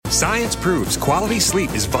Science proves quality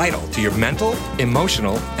sleep is vital to your mental,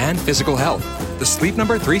 emotional, and physical health. The Sleep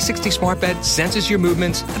Number 360 smart bed senses your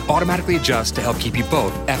movements and automatically adjusts to help keep you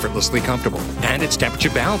both effortlessly comfortable. And it's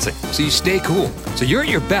temperature balancing, so you stay cool. So you're at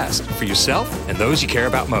your best for yourself and those you care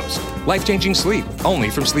about most. Life-changing sleep,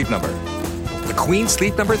 only from Sleep Number. The Queen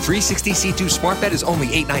Sleep Number 360 C2 smart bed is only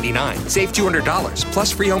 $899. Save $200,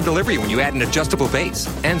 plus free home delivery when you add an adjustable base.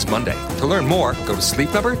 Ends Monday. To learn more, go to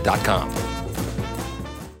sleepnumber.com.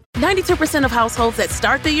 92% of households that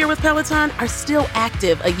start the year with Peloton are still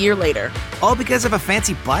active a year later. All because of a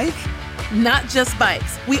fancy bike? Not just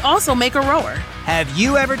bikes. We also make a rower. Have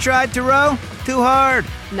you ever tried to row? Too hard.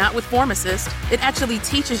 Not with Form Assist. It actually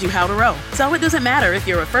teaches you how to row. So it doesn't matter if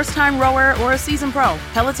you're a first-time rower or a seasoned pro.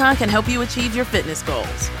 Peloton can help you achieve your fitness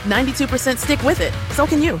goals. 92% stick with it. So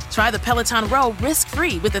can you. Try the Peloton Row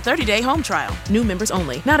risk-free with a 30-day home trial. New members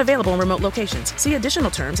only. Not available in remote locations. See additional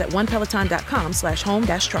terms at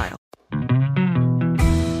onepeloton.com/home-trial.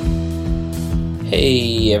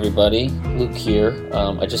 Hey everybody, Luke here.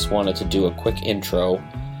 I just wanted to do a quick intro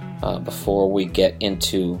before we get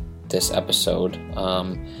into this episode.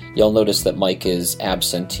 You'll notice that Mike is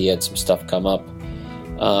absent. He had some stuff come up.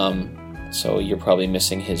 So you're probably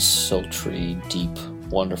missing his sultry, deep,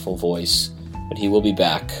 wonderful voice. But he will be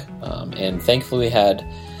back. And thankfully we had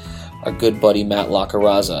our good buddy Matt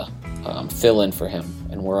Lacaraza fill in for him.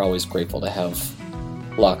 And we're always grateful to have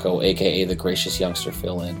Laco, aka the Gracious Youngster,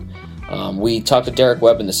 fill in. We talked to Derek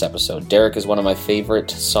Webb in this episode. Derek is one of my favorite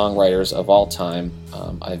songwriters of all time.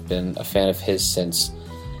 I've been a fan of his since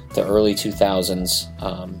the early 2000s,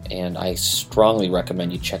 and I strongly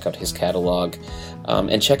recommend you check out his catalog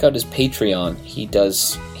and check out his Patreon.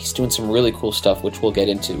 He's doing some really cool stuff, which we'll get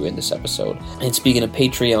into in this episode. And speaking of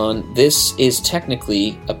Patreon, this is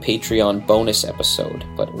technically a Patreon bonus episode,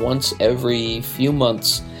 but once every few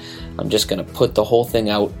months, I'm just going to put the whole thing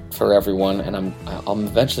out for everyone, and I'm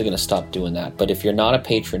eventually going to stop doing that. But if you're not a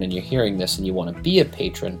patron and you're hearing this and you want to be a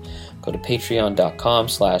patron, go to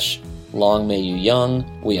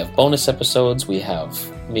patreon.com/longmayyouyoung. We have bonus episodes. We have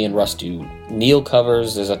me and Russ do Neil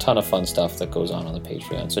covers. There's a ton of fun stuff that goes on the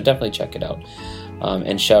Patreon, so definitely check it out.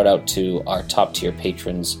 And shout out to our top tier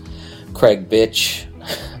patrons, Craig Bitch,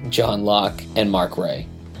 John Locke, and Mark Ray.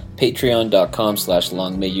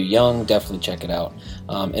 Patreon.com/longmayyouyoung. Definitely check it out.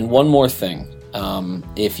 And one more thing.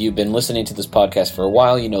 If you've been listening to this podcast for a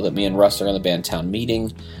while, you know that me and Russ are in the band Town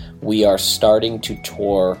Meeting. We are starting to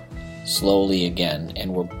tour slowly again,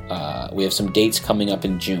 and we have some dates coming up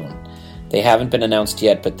in June. They haven't been announced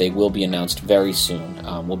yet, but they will be announced very soon.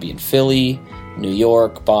 We'll be in Philly, New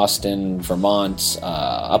York, Boston, Vermont,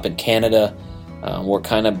 up in Canada. We're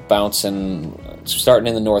kind of starting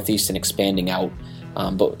in the Northeast and expanding out.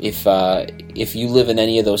 But if you live in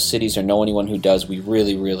any of those cities or know anyone who does, we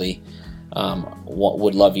really, really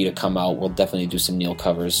would love you to come out. We'll definitely do some Neil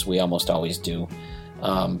covers. We almost always do.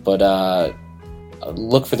 But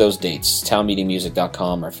look for those dates,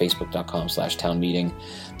 townmeetingmusic.com or facebook.com/townmeeting.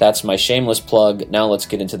 That's my shameless plug. Now let's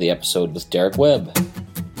get into the episode with Derek Webb.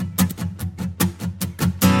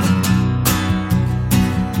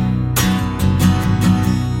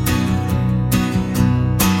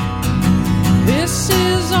 This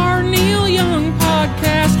is our Neil Young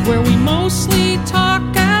podcast, where we mostly talk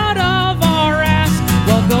out of our ass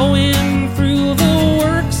while going through the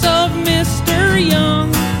works of Mr.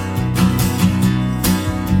 Young.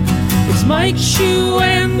 It's Mike Shue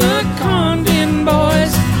and the Condon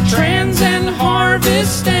Boys, Trans and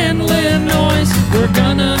Harvest and Illinois. We're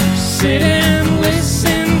gonna sit and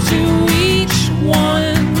listen to each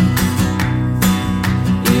one.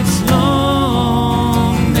 It's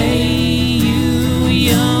long may you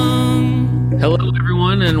young. Hello,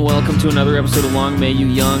 everyone, and welcome to another episode of Long May You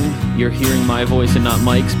Young. You're hearing my voice and not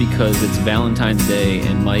Mike's because it's Valentine's Day,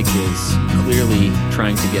 and Mike is clearly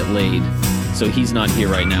trying to get laid. So he's not here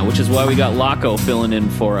right now, which is why we got Laco filling in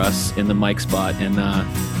for us in the Mike spot. And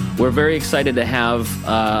we're very excited to have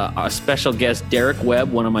our special guest, Derek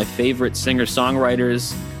Webb, one of my favorite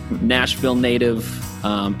singer-songwriters, Nashville native.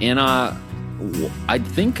 And I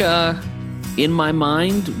think, in my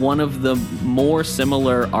mind, one of the more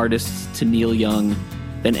similar artists to Neil Young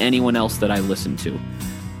than anyone else that I listen to.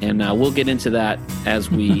 And we'll get into that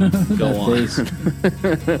as we go on.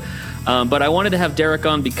 But I wanted to have Derek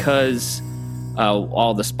on because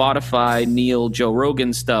all the Spotify, Neil, Joe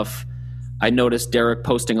Rogan stuff, I noticed Derek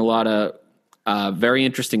posting a lot of very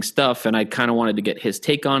interesting stuff, and I kind of wanted to get his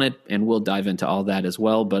take on it, and we'll dive into all that as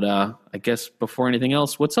well. But I guess before anything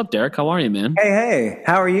else, what's up, Derek? How are you, man? Hey,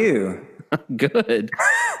 how are you? Good.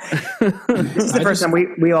 This is the first time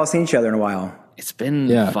we all seen each other in a while. It's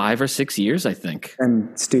been 5 or 6 years, I think. And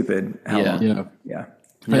stupid. How long? Yeah.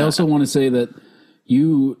 I also want to say that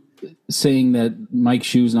you saying that Mike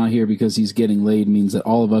Shu's not here because he's getting laid means that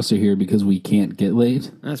all of us are here because we can't get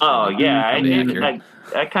laid.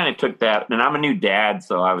 I kind of took that, and I'm a new dad,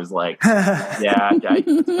 so I was like, yeah,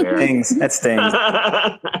 that stings.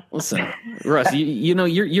 Listen, Russ, you know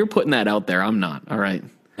you're putting that out there. I'm not. All right.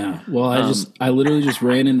 Yeah. Well, I literally just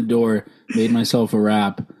ran in the door, made myself a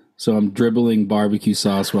wrap, so I'm dribbling barbecue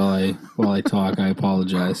sauce while I talk. I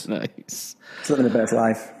apologize. Nice. It's living the best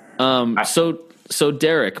life. So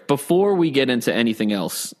Derek, before we get into anything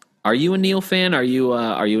else, are you a Neil fan? Are you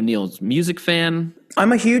a Neil's music fan?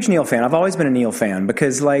 I'm a huge Neil fan. I've always been a Neil fan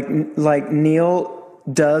because like Neil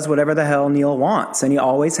does whatever the hell Neil wants, and he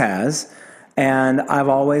always has, and I've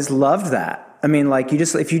always loved that. I mean, like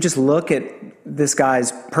if you just look at this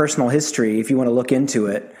guy's personal history, if you want to look into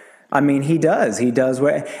it, I mean, he does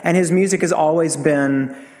and his music has always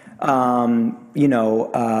been,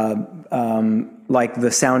 like the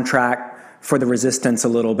soundtrack for the resistance a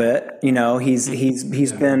little bit. You know, he's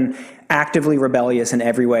been actively rebellious in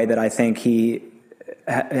every way that I think he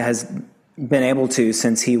has been able to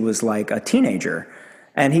since he was like a teenager,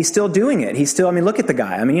 and he's still doing it. I mean, look at the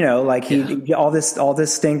guy. I mean, you know, like all this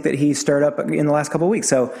stink that he stirred up in the last couple of weeks.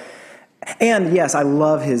 So, and yes, I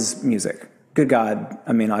love his music. Good God.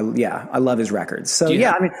 I mean, I love his records. So we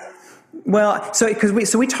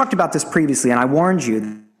talked about this previously, and I warned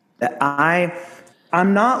you that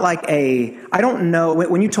I'm not like I don't know.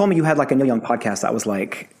 When you told me you had like a Neil Young podcast, I was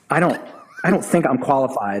like, I don't think I'm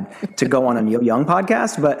qualified to go on a Neil Young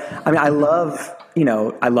podcast, but I mean, I love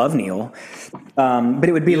Neil. But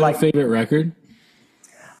it would be like favorite record.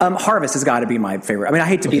 Harvest has got to be my favorite. I mean, I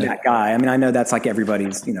hate to be that guy. I mean, I know that's like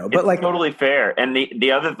everybody's, but it's like totally fair. And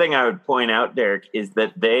the other thing I would point out, Derek, is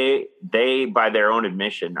that they by their own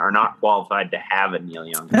admission are not qualified to have a Neil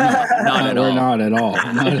Young. Not at all.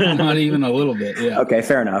 Not even a little bit. Yeah. Okay,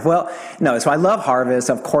 fair enough. Well, no. So I love Harvest.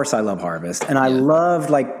 Of course, I love Harvest, and I love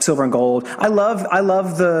like Silver and Gold. I love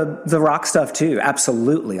the rock stuff too.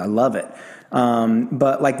 Absolutely, I love it.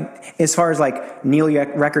 But like, as far as like Neil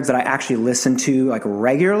records that I actually listen to like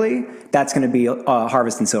regularly, that's going to be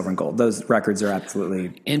Harvest and Silver and Gold. Those records are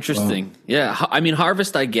absolutely interesting. Wow. Yeah, I mean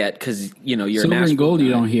Harvest I get because you're Silver and Gold guy.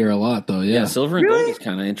 You don't hear a lot though. Yeah, Silver and Gold is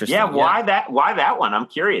kind of interesting. Yeah, why that one? I'm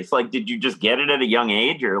curious. Like, did you just get it at a young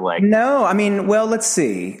age or like? No, I mean, well, let's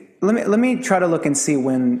see. Let me try to look and see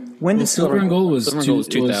when did Silver and Gold was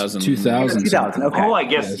 2000. 2000. Okay. Oh, I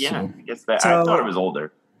guess I guess that. I thought it was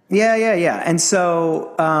older. Yeah. And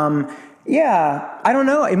so, I don't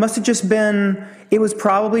know. It must have just been, it was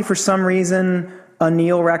probably for some reason a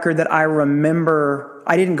Neil record that I remember.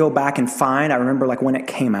 I didn't go back and find. I remember like when it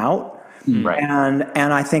came out. Right. And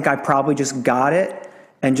I think I probably just got it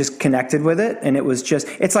and just connected with it. And it was just,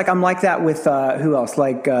 it's like, I'm like that with, who else?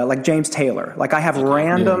 Like James Taylor. Like I have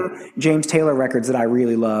random James Taylor records that I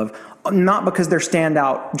really love. Not because they're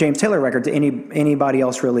standout James Taylor records anybody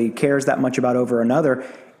else really cares that much about over another.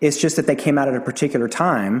 It's just that they came out at a particular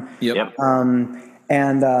time. Yep.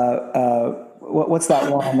 What's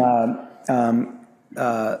that one?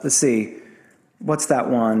 Let's see. What's that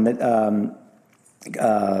one that?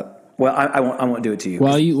 Well, I won't do it to you.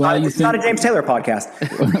 It's not a James Taylor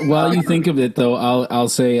podcast. While you think of it, though, I'll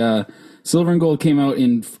say Silver and Gold came out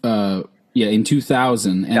in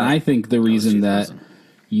 2000, and I think the reason that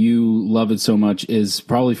you love it so much is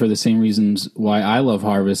probably for the same reasons why I love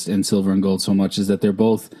Harvest and Silver and Gold so much, is that they're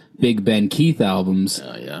both big Ben Keith albums.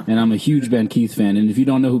 And I'm a huge Ben Keith fan. And if you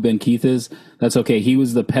don't know who Ben Keith is, that's okay. He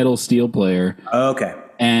was the pedal steel player. Okay.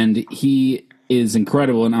 And he is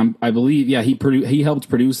incredible. And I believe, he helped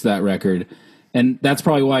produce that record. And that's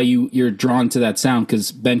probably why you're drawn to that sound,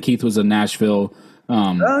 because Ben Keith was a Nashville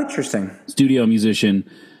interesting studio musician.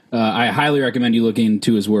 I highly recommend you looking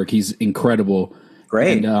into his work. He's incredible.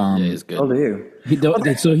 Great. And, he's good. Will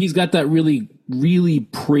do. So he's got that really, really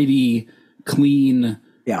pretty, clean.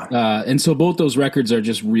 Yeah. And so both those records are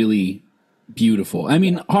just really beautiful. I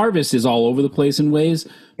mean, Harvest is all over the place in ways,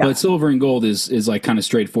 but Silver and Gold is like kind of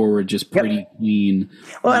straightforward, just pretty clean.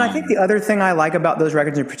 Well, and I think the other thing I like about those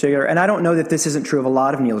records in particular, and I don't know that this isn't true of a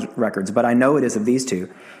lot of Neil's records, but I know it is of these two,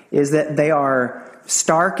 is that they are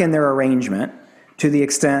stark in their arrangement. To the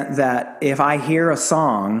extent that if I hear a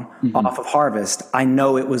song off of Harvest, I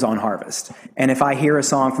know it was on Harvest. And if I hear a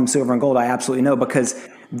song from Silver and Gold, I absolutely know, because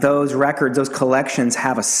those records, those collections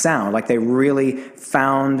have a sound. Like they really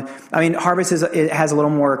found, I mean, Harvest it has a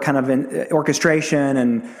little more kind of an orchestration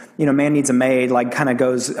and, Man Needs a Maid, like kind of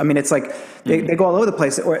goes, I mean, it's like they go all over the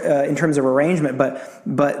place in terms of arrangement, but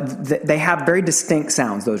they have very distinct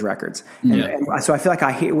sounds, those records. And so I feel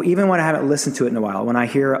like even when I haven't listened to it in a while, when I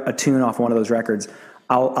hear a tune off one of those records,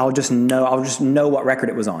 I'll just know what record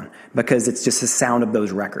it was on, because it's just the sound of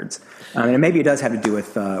those records. And maybe it does have to do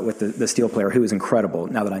with the steel player, who is incredible,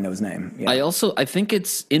 now that I know his name. Yeah. I think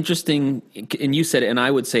it's interesting, and you said it, and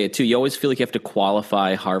I would say it too. You always feel like you have to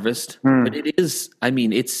qualify Harvest, but it is. I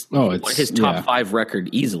mean, it's his top 5 record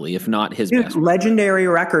easily, if not his best. Legendary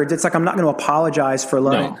records. It's like, I'm not going to apologize for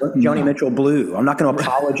Joni Mitchell Blue. I'm not going to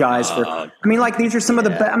apologize for. I mean, like, these are some of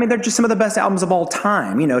the. They're just some of the best albums of all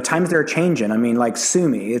time. You know, times they're changing. I mean, like, sue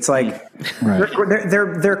me. It's like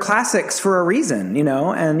they're classics for a reason. You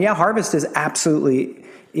know, and Harvest is absolutely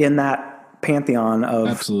in that pantheon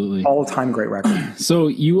of all-time great records. So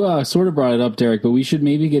you sort of brought it up, Derek, but we should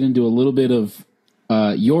maybe get into a little bit of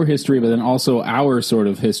your history, but then also our sort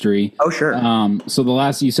of history. Oh, sure. So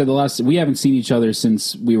we haven't seen each other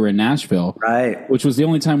since we were in Nashville, right? Which was the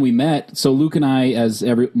only time we met. So Luke and I, as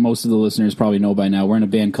most of the listeners probably know by now, we're in a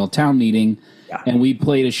band called Town Meeting. Yeah. And we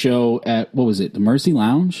played a show at, what was it, the Mercy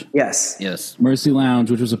Lounge? Yes. Mercy Lounge,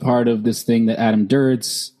 which was a part of this thing that Adam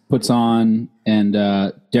Duritz puts on. And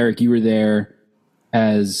Derek, you were there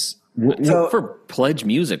as... for Pledge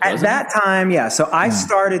Music, wasn't at that time, yeah. So I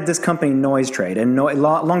started this company, Noise Trade, and a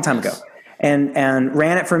long time ago. And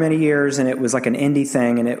ran it for many years, and it was like an indie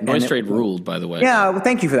thing. And Noise Trade ruled, by the way. Yeah, well,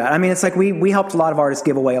 thank you for that. I mean, it's like we helped a lot of artists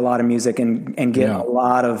give away a lot of music and get a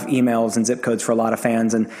lot of emails and zip codes for a lot of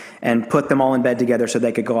fans, and put them all in bed together so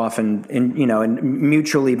they could go off and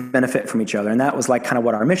mutually benefit from each other. And that was like kind of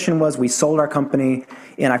what our mission was. We sold our company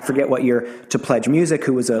in, I forget what year, to Pledge Music,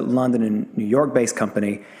 who was a London and New York based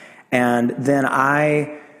company. And then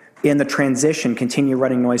I, in the transition, continued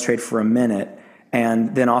running Noise Trade for a minute.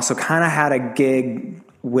 And then also kind of had a gig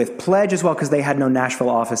with Pledge as well, because they had no Nashville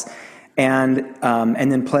office. And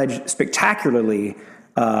then Pledge spectacularly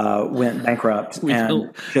went bankrupt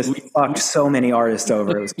and just fucked so many artists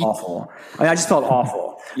over. It was awful. I mean, I just felt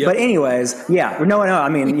awful. Yep. But anyways, I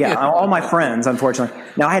mean, all my friends, unfortunately.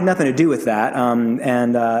 Now, I had nothing to do with that,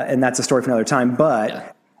 and that's a story for another time. But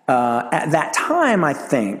at that time, I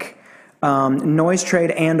think Noise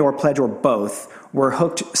Trade and or Pledge, or both, were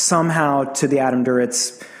hooked somehow to the Adam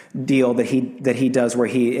Duritz deal that he does, where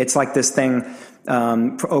it's like this thing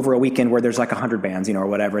for over a weekend where there's like 100 bands, or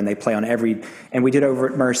whatever, and they play on every. And we did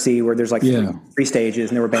over at Mercy, where there's like three stages,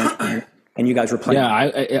 and there were bands playing, and you guys were playing. Yeah,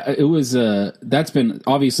 it was. That's been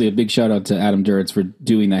obviously a big shout out to Adam Duritz for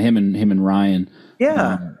doing that. Him and Ryan.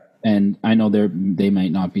 Yeah. And I know they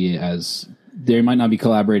might not be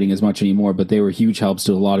collaborating as much anymore, but they were huge helps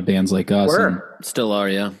to a lot of bands like us. Still are,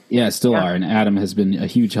 yeah. Yeah, still are. And Adam has been a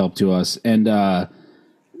huge help to us. And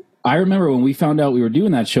I remember when we found out we were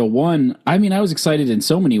doing that show, I was excited in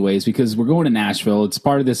so many ways, because we're going to Nashville. It's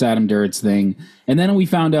part of this Adam Duritz thing. And then we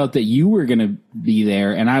found out that you were going to be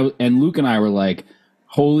there, and Luke and I were like,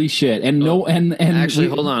 holy shit. And actually,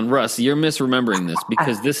 hold on, Russ, you're misremembering this,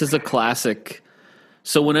 because this is a classic.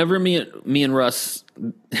 So whenever me and Russ,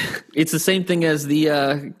 it's the same thing as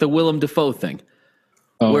the Willem Dafoe thing.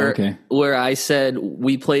 Oh, okay. Where I said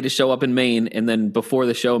we played a show up in Maine, and then before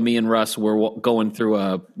the show, me and Russ were going through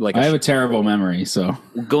I have a terrible memory, so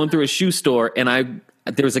going through a shoe store, and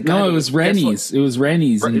there was a guy. No, it was Rennie's. It was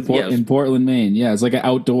Rennie's in Portland, Maine. Yeah, it's like an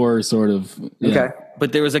outdoor sort of. Yeah. Okay.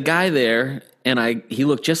 But there was a guy there, and he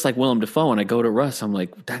looked just like Willem Dafoe, and I go to Russ, I'm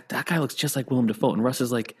like, that guy looks just like Willem Dafoe, and Russ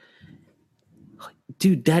is like,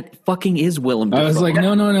 dude, that fucking is Willem Dafoe. I was like,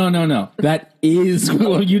 no. That is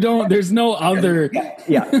Willem. You don't. There's no other.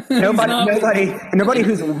 Yeah. Nobody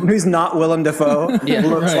who's not Willem Dafoe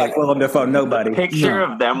looks like Willem Dafoe. Nobody. Picture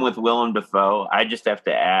of them with Willem Dafoe, I just have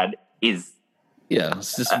to add, is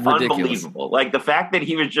it's just ridiculous. Unbelievable. Like the fact that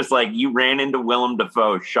he was just like, you ran into Willem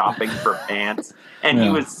Dafoe shopping for pants, and he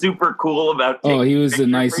was super cool about. He was the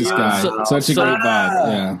nicest guy. Such a great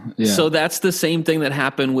vibe. Yeah. So that's the same thing that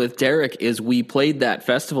happened with Derek. Is we played that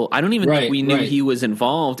festival. I don't even think we knew he was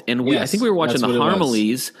involved, and I think we were watching the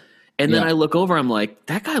Harmonies. And then I look over, I'm like,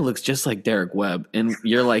 that guy looks just like Derek Webb. And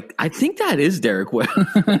you're like, I think that is Derek Webb.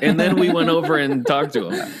 And then we went over and talked to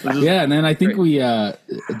him. And then I think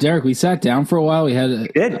Derek, we sat down for a while. We hung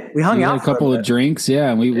out. Had a couple of drinks. Yeah,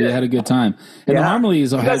 and we had a good time. And the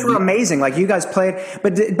Harmonies. You guys were amazing. Like, you guys played.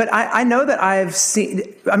 But I know that I've seen,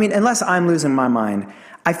 unless I'm losing my mind,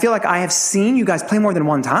 I feel like I have seen you guys play more than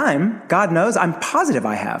one time. God knows, I'm positive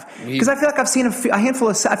I have, because I feel like I've seen a handful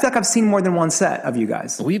of. I feel like I've seen more than one set of you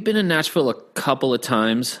guys. We've been in Nashville a couple of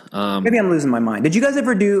times. Maybe I'm losing my mind. Did you guys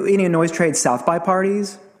ever do any Noise Trade South by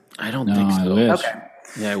parties? I don't think so. I wish. Okay.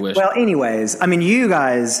 Yeah, I wish. Well, anyways, you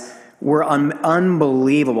guys were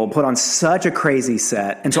unbelievable. Put on such a crazy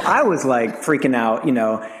set, and so I was like freaking out,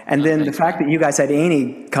 And then the fact that you guys had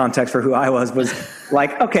any context for who I was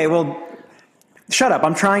like, okay, well. Shut up!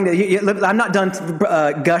 I'm trying to. I'm not done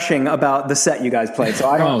gushing about the set you guys played, so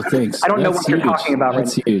I don't. Thanks. I don't know what you're talking about.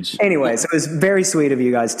 That's huge. Anyways, it was very sweet of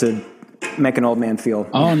you guys to make an old man feel.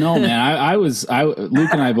 Oh no, man! Luke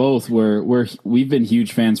and I both we've been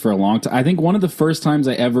huge fans for a long time. I think one of the first times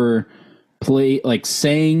I ever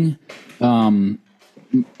sang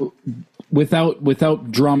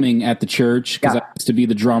without drumming at the church, because I used to be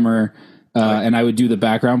the drummer. And I would do the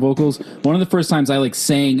background vocals. One of the first times I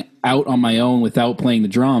sang out on my own without playing the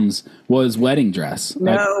drums was Wedding Dress.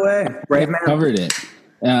 No way. Brave man. Covered it.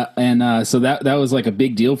 So that was like a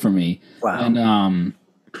big deal for me. Wow. And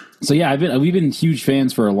so yeah, we've been huge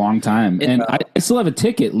fans for a long time. And I still have a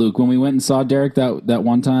ticket, Luke, when we went and saw Derek that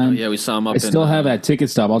one time. Oh, yeah, we saw him up I still have that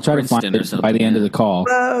ticket stub. I'll try to find it by the end of the call.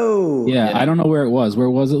 Oh. Yeah, I don't know where it was.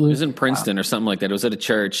 Where was it, Luke? It was in Princeton or something like that. It was at a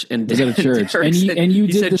church. And it was at a church. and you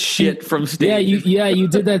did said shit from stage. You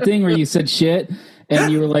did that thing where you said shit.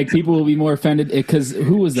 And you were like, people will be more offended because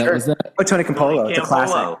who was that? Sure. Was that Tony Campolo? It's a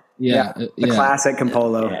classic. The classic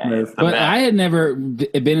Campolo move. But I had never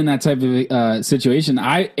been in that type of situation.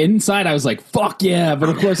 Inside I was like, "Fuck yeah!" But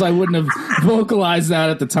of course, I wouldn't have vocalized that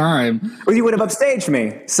at the time. Well, you would have upstaged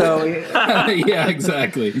me. So yeah,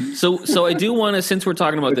 exactly. So I do want to, since we're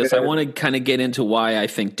talking about this, I want to kind of get into why I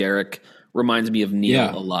think Derek reminds me of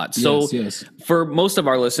Neil a lot. So for most of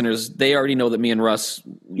our listeners, they already know that me and Russ,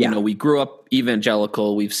 you know, we grew up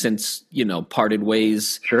evangelical. We've since, parted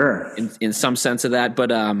ways. Sure. In some sense of that.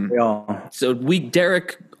 But so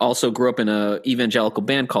Derek also grew up in a evangelical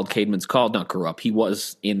band called Caedmon's Call. Not grew up. He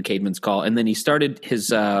was in Caedmon's Call. And then he started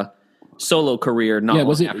his solo career not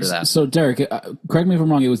long after that. So Derek, correct me if I'm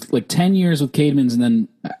wrong, it was like 10 years with Caedmon's and then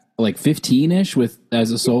like 15-ish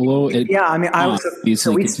as a solo. We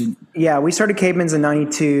started Caedmon's in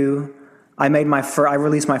 92. I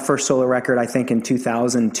released my first solo record, I think, in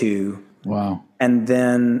 2002. Wow. And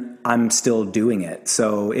then I'm still doing it.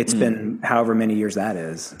 So it's been however many years that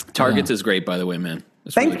is. Targets is great, by the way, man.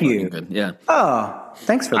 It's Thank really you. Good. Yeah. Oh,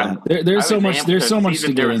 thanks for that. There's so much to get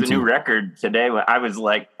into. There was a new record today. I was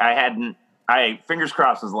like, fingers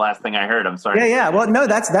crossed was the last thing I heard. I'm sorry. Yeah. Well, no,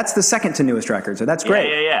 that's the second to newest record. So that's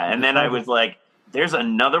great. Yeah. And then I was like, there's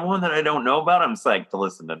another one that I don't know about. I'm psyched to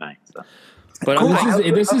listen tonight. So. But cool.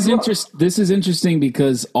 This is interesting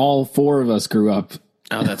because all four of us grew up.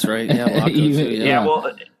 Oh, that's right. Yeah.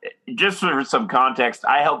 Well, just for some context,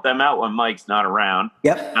 I helped them out when Mike's not around.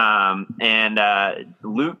 Yep. And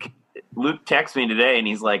Luke texted me today, and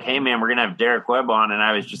he's like, "Hey, man, we're gonna have Derek Webb on," and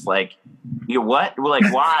I was just like, "You what? Like,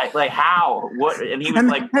 why? Like, how? What?" And he was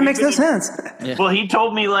like, "That makes no sense." Yeah. Well, he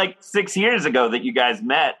told me like 6 years ago that you guys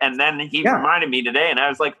met, and then he reminded me today, and I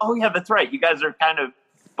was like, "Oh yeah, that's right. You guys are kind of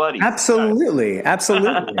buddies." Absolutely.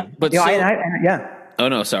 But yeah. Oh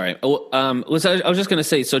no, sorry. I was just gonna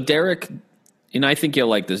say. So Derek. And I think you'll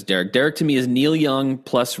like this, Derek. Derek to me is Neil Young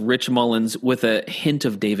plus Rich Mullins with a hint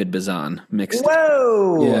of David Bazan mixed.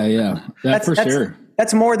 Whoa! Yeah. That's for sure.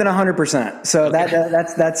 That's more than 100%. So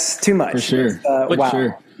that's too much. For sure.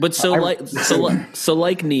 Wow. But so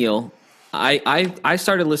like Neil, I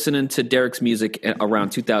started listening to Derek's music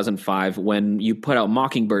around 2005 when you put out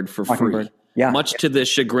Mockingbird for free. Yeah. Much to the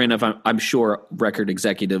chagrin of, I'm sure, record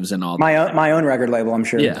executives and all that. My own record label, I'm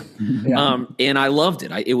sure. Yeah. And I loved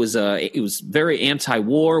it. It was very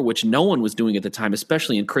anti-war, which no one was doing at the time,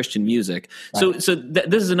 especially in Christian music. Right. So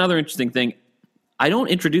this is another interesting thing. I don't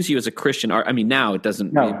introduce you as a Christian. I mean, now it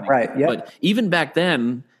doesn't. No, right. Yeah. But even back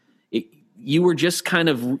then, you were just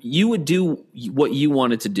you would do what you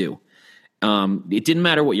wanted to do. It didn't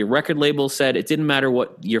matter what your record label said. It didn't matter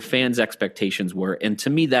what your fans' expectations were. And to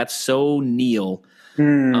me, that's so Neil.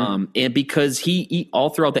 And because he all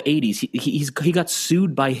throughout the 80s, he got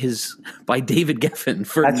sued by David Geffen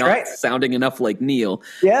for not sounding enough like Neil.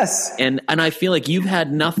 Yes. And I feel like you've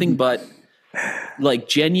had nothing but like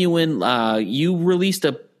genuine, you released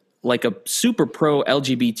a super pro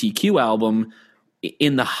LGBTQ album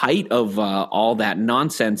in the height of all that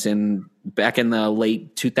nonsense back in the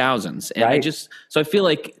late 2000s. And I feel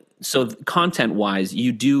like, so content wise,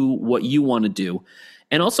 you do what you want to do.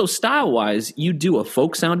 And also style wise, you do a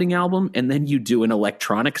folk sounding album and then you do an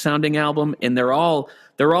electronic sounding album, and they're all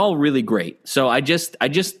really great. So I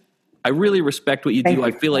really respect what you do.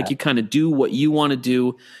 I feel like you kind of do what you want to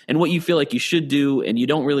do and what you feel like you should do, and you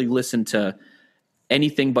don't really listen to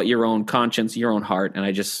anything but your own conscience, your own heart. And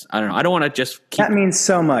I don't know. I don't want to just keep. That means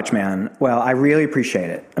so much, man. Well, I really appreciate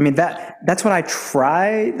it. I mean, that's what I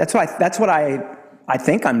try. That's what I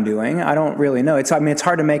think I'm doing. I don't really know. It's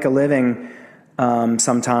hard to make a living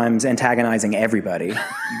sometimes antagonizing everybody.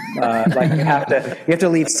 Like you have to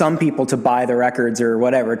leave some people to buy the records or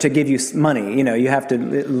whatever to give you money. You have to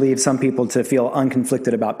leave some people to feel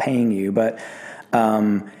unconflicted about paying you. But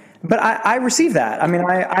But I receive that. I mean,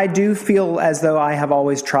 I do feel as though I have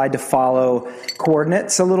always tried to follow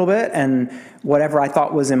coordinates a little bit and whatever I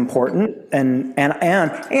thought was important. And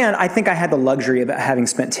I think I had the luxury of having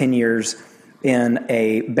spent 10 years in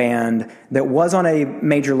a band that was on a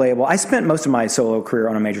major label. I spent most of my solo career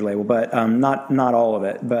on a major label, but not all of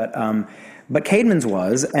it. But Caedmon's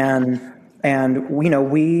was, and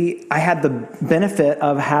I had the benefit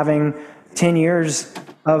of having 10 years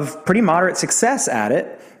of pretty moderate success at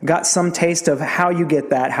it. Got some taste of how you get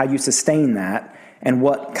that, how you sustain that, and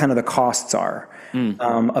what kind of the costs are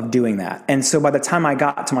of doing that. And so by the time I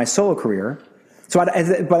got to my solo career, by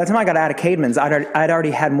the time I got out of Caedmon's, I'd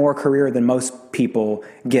already had more career than most people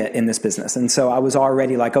get in this business. And so I was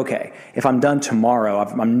already like, okay, if I'm done tomorrow,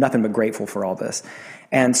 I'm nothing but grateful for all this.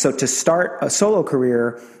 And so to start a solo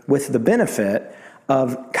career with the benefit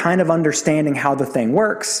of kind of understanding how the thing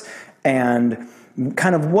works and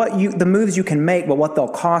kind of the moves you can make, but what they'll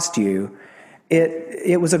cost you.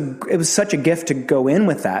 It was such a gift to go in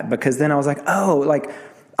with that, because then I was like, oh, like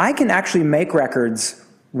I can actually make records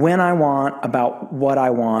when I want, about what I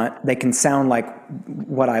want. They can sound like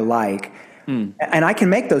what I like. And I can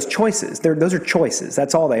make those choices. Those are choices.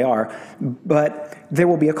 That's all they are. But there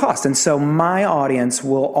will be a cost. And so my audience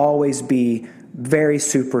will always be very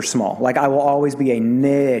super small. Like I will always be a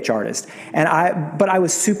niche artist. But I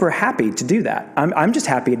was super happy to do that. I'm just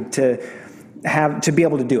happy to be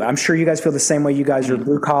able to do it. I'm sure you guys feel the same way. You guys are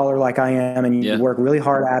blue collar like I am, and you work really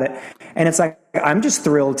hard at it. And it's like, I'm just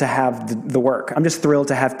thrilled to have the work. I'm just thrilled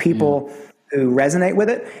to have people who resonate with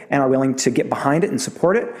it and are willing to get behind it and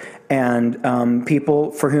support it. And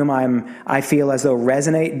people for whom I feel as though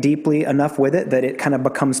resonate deeply enough with it that it kind of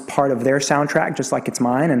becomes part of their soundtrack, just like it's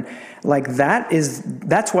mine. And like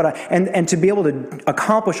that's what and to be able to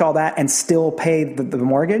accomplish all that and still pay the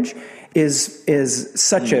mortgage is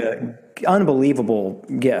such a unbelievable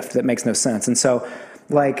gift that makes no sense. And so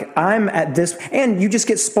like I'm at this, and you just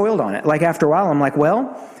get spoiled on it. Like after a while, I'm like,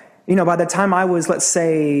 well, by the time I was, by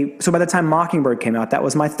the time Mockingbird came out, that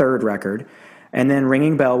was my third record. And then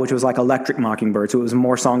Ringing Bell, which was like Electric Mockingbird. So it was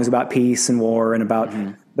more songs about peace and war and about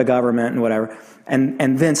the government and whatever.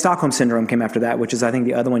 And then Stockholm Syndrome came after that, which is, I think,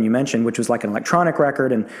 the other one you mentioned, which was like an electronic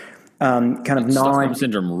record and kind of Stockholm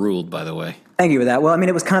Syndrome ruled, by the way. Thank you for that. Well, I mean,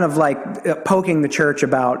 it was kind of like poking the church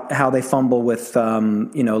about how they fumble with,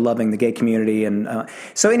 loving the gay community. And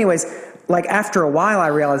so anyways, like after a while I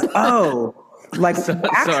realized, like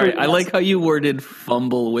sorry, I like how you worded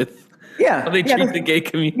fumble with how they treat the gay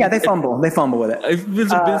community. Yeah, they fumble with it.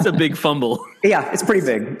 It's a big fumble. Yeah, it's pretty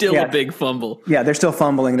big. Still a big fumble. Yeah, they're still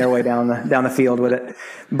fumbling their way down the field with it.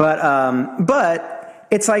 But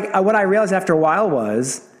it's like what I realized after a while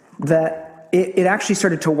was that it actually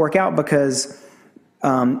started to work out, because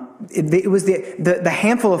it was the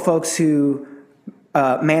handful of folks who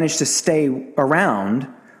managed to stay around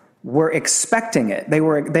were expecting it. They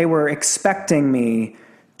were expecting me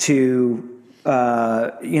to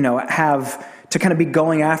have to kind of be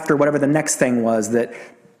going after whatever the next thing was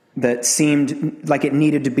that seemed like it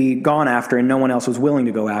needed to be gone after and no one else was willing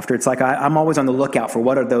to go after. It's like I'm always on the lookout for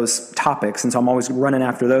what are those topics, and so I'm always running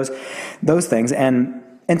after those things.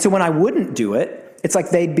 And so when I wouldn't do it, it's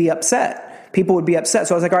like they'd be upset. People would be upset.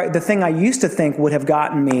 So I was like, all right, the thing I used to think would have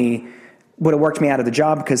worked me out of the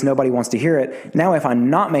job because nobody wants to hear it. Now, if I'm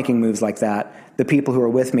not making moves like that, the people who are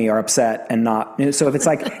with me are upset and not. So if it's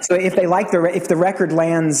like, if they like if the record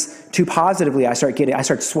lands too positively, I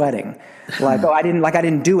start sweating, like, I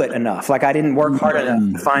didn't do it enough. Like I didn't work hard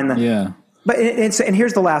enough to find the. Yeah. But and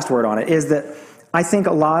here's the last word on it is that I think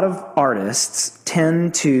a lot of artists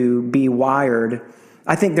tend to be wired.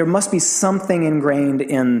 I think there must be something ingrained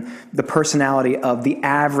in the personality of the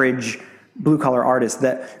average blue collar artists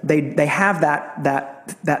that they have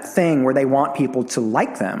that thing where they want people to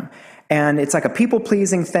like them, and it's like a people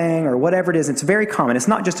pleasing thing or whatever it is. It's very common. It's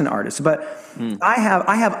not just an artist, but I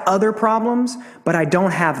have other problems, but I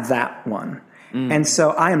don't have that one, and so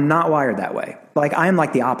I am not wired that way. Like I am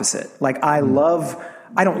like the opposite. Like I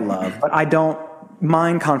don't love, but I don't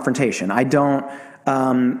mind confrontation. I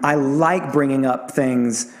like bringing up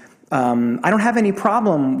things. I don't have any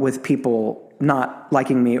problem with people not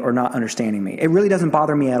liking me or not understanding me. It really doesn't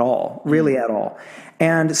bother me at all, really at all.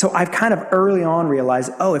 And so I've kind of early on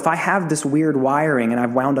realized, if I have this weird wiring and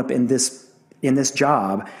I've wound up in this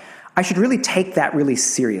job, I should really take that really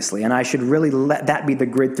seriously. And I should really let that be the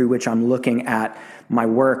grid through which I'm looking at my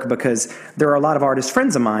work, because there are a lot of artist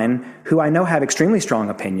friends of mine who I know have extremely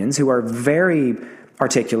strong opinions, who are very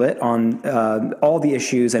articulate on all the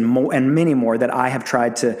issues and many more that I have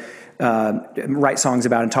tried to write songs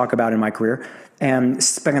about and talk about in my career, and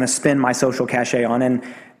kind of spend my social cachet on.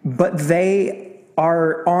 But they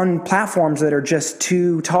are on platforms that are just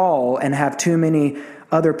too tall and have too many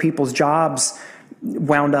other people's jobs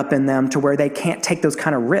wound up in them to where they can't take those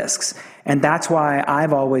kind of risks. And that's why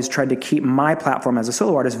I've always tried to keep my platform as a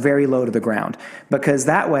solo artist very low to the ground, because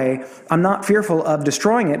that way I'm not fearful of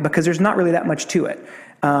destroying it, because there's not really that much to it.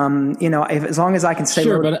 As long as I can stay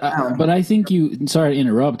sure, but I think sorry to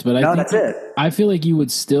interrupt, but that's it. I feel like you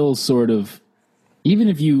would still sort of, even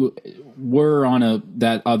if you were on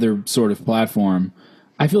that other sort of platform,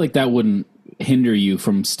 I feel like that wouldn't hinder you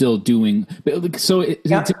from still doing. So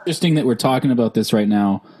it's interesting that we're talking about this right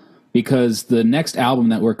now, because the next album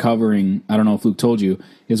that we're covering, I don't know if Luke told you,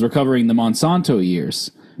 is we're covering the Monsanto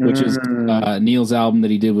years, which is Neil's album that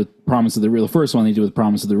he did with Promise of the Real. The first one he did with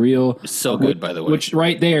Promise of the Real. So good, by the way. Which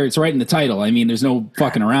right there, it's right in the title. I mean, there's no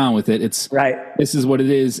fucking around with it. It's right. This is what it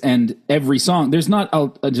is. And every song, there's not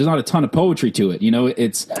a ton of poetry to it.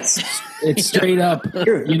 It's straight up,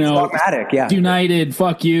 it's dogmatic, United,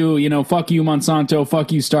 fuck you, fuck you Monsanto,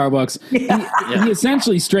 fuck you Starbucks. Yeah. He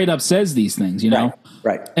essentially straight up says these things,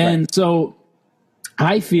 Right. And so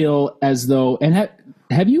I feel as though, and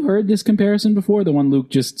have you heard this comparison before? The one Luke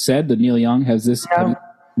just said, that Neil Young has this. No.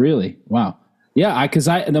 Really? Wow. Yeah, because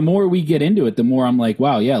the more we get into it, the more I'm like,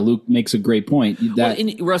 wow, yeah, Luke makes a great point.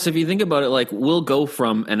 Russ, if you think about it, like, we'll go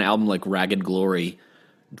from an album like Ragged Glory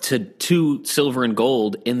to Silver and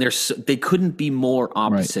Gold, and they couldn't be more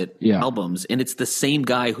opposite albums. And it's the same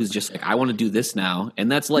guy who's just like, I want to do this now. And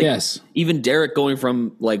that's like, even Derek going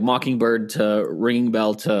from like Mockingbird to Ringing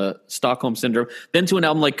Bell to Stockholm Syndrome, then to an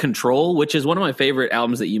album like Control, which is one of my favorite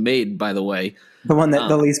albums that you made, by the way. The one that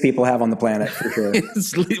the least people have on the planet, for sure.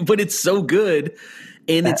 But it's so good.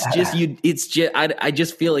 And I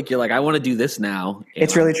just feel like you're like, I want to do this now.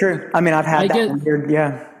 It's really true. I mean, I've had weird,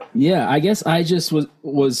 Yeah, I guess I just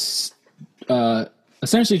was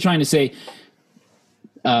essentially trying to say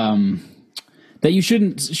that you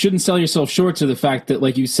shouldn't sell yourself short to the fact that,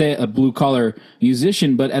 like you say, a blue collar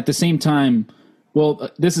musician, but at the same time, well,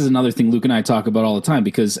 this is another thing Luke and I talk about all the time,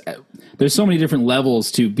 because there's so many different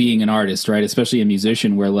levels to being an artist, right? Especially a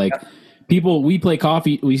musician, where like people, we play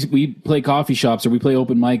coffee shops, or we play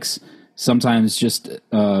open mics sometimes, just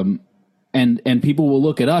and people will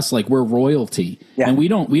look at us like we're royalty, and we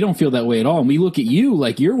don't feel that way at all. And we look at you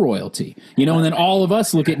like you're royalty, and then all of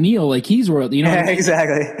us look at Neil like he's royalty.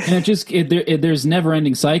 Exactly. And it just there's never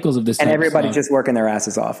ending cycles of this, and everybody just working their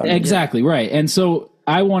asses off. Exactly right. And so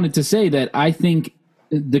I wanted to say that I think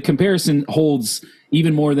the comparison holds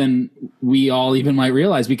even more than we all even might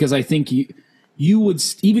realize, because I think you would,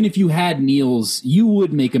 even if you had Neil's, you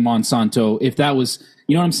would make a Monsanto if that was.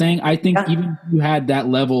 You know what I'm saying? I think even if you had that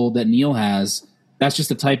level that Neil has, that's just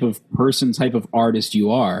the type of person, type of artist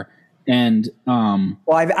you are. And well,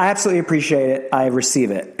 I absolutely appreciate it. I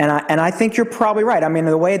receive it, and I think you're probably right. I mean,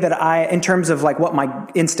 the way that in terms of like what my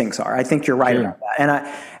instincts are, I think you're right about that.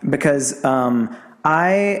 And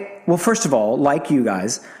well, first of all, like you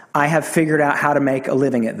guys, I have figured out how to make a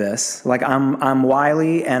living at this. Like I'm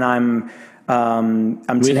wily, and I'm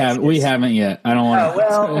we haven't yet. I don't want to.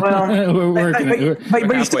 Oh, well, we're working.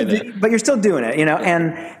 But you're still doing it,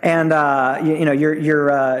 and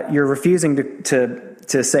you're refusing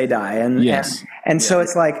to say die, and so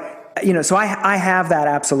it's like, so I have that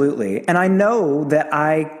absolutely, and I know that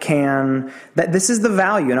that this is the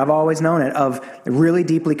value, and I've always known it, of really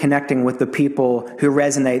deeply connecting with the people who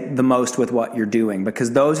resonate the most with what you're doing,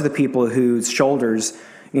 because those are the people whose shoulders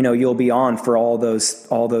you'll be on for all those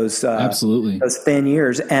absolutely those thin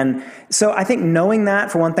years. And so I think knowing that,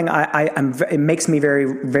 for one thing, it makes me very,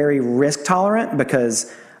 very risk tolerant, because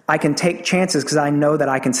I can take chances, because I know that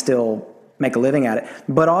I can still make a living at it.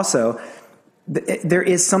 But also, there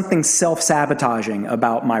is something self-sabotaging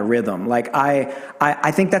about my rhythm. Like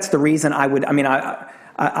I think that's the reason I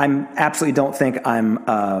absolutely don't think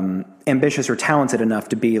I'm ambitious or talented enough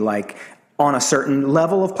to be like on a certain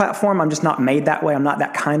level of platform. I'm just not made that way. I'm not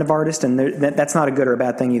that kind of artist, and that's not a good or a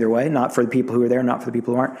bad thing either way, not for the people who are there, not for the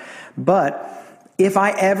people who aren't. But if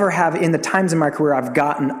I ever have, in the times in my career I've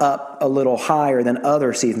gotten up a little higher than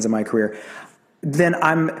other seasons of my career, then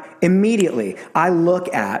I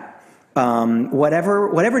look at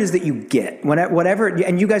whatever it is that you get, whatever,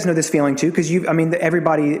 and you guys know this feeling too, because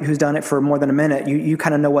everybody who's done it for more than a minute, you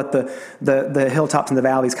kind of know what the hilltops and the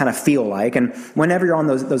valleys kind of feel like. And whenever you're on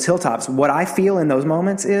those hilltops, what I feel in those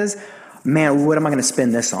moments is, man, what am I going to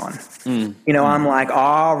spin this on? I'm like,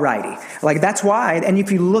 all righty. Like, that's why, and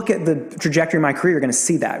if you look at the trajectory of my career, you're going to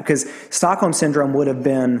see that, because Stockholm Syndrome would have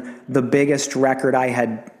been the biggest record I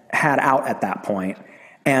had out at that point.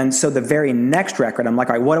 And so the very next record, I'm like,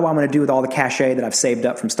 all right, what do I want to do with all the cachet that I've saved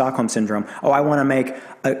up from Stockholm Syndrome? Oh, I want to make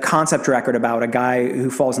a concept record about a guy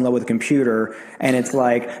who falls in love with a computer. And it's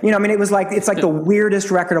like, you know, I mean, it's like the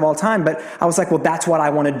weirdest record of all time. But I was like, well, that's what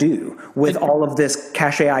I want to do with all of this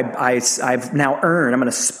cachet I've now earned. I'm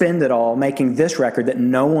going to spend it all making this record that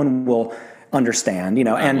no one will understand, you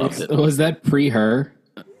know. And was that pre-Her?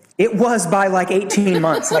 It was by like 18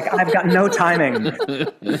 months. Like, I've got no timing.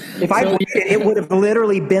 If I waited, it would have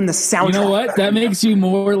literally been the soundtrack. You know what? That makes you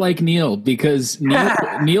more like Neil, because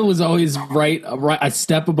Neil was always right a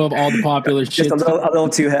step above all the popular shit. Just a little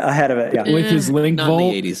too ahead of it, yeah. With his link not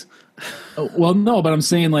volt. In the 80s. Well, no, but I'm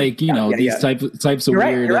saying, like, you know, these types of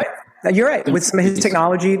weird. You're right. With some of his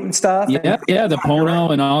technology and stuff. Yeah, the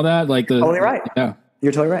Pono and all that. Like totally right. Yeah.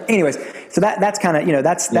 You're totally right. Anyways, so that's kind of, you know,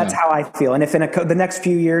 that's how I feel. And if in the next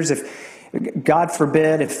few years, if God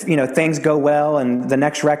forbid, if, you know, things go well and the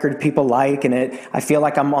next record people like, and I feel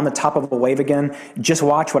like I'm on the top of a wave again, just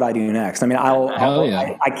watch what I do next. I mean,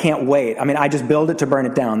 I can't wait. I mean, I just build it to burn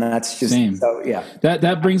it down. That's just, same. So, yeah.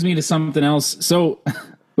 That brings me to something else. So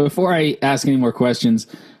before I ask any more questions,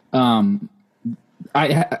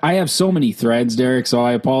 I have so many threads, Derek, so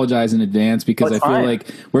I apologize in advance, because I feel like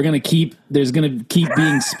there's going to keep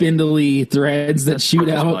being spindly threads that shoot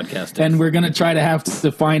out, and we're going to try to have to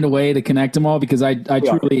find a way to connect them all, because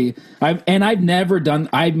I've never done,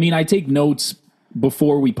 I take notes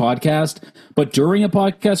before we podcast, but during a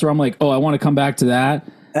podcast where I'm like, oh, I want to come back to that.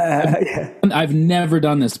 I've never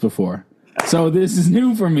done this before. So this is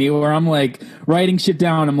new for me, where I'm like writing shit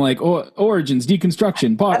down. I'm like, origins,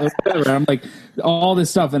 deconstruction, whatever. I'm like all this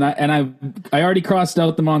stuff, and I already crossed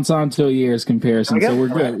out the Monsanto years comparison, so we're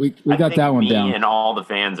good. We got that one down. And all the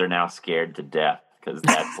fans are now scared to death, because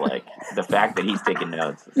that's like the fact that he's taking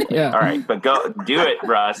notes. Yeah. All right, but go do it,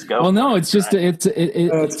 Russ. Go. Well, no, it's just it's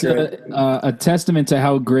a testament to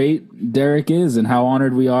how great Derek is and how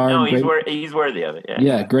honored we are. No, he's worthy of it.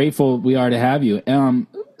 Yeah, grateful we are to have you.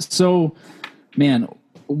 So, man,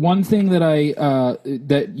 one thing that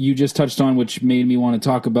that you just touched on, which made me want to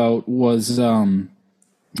talk about, was I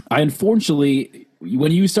unfortunately,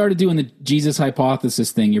 when you started doing the Jesus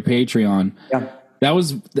Hypothesis thing, your Patreon,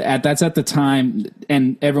 that's at the time,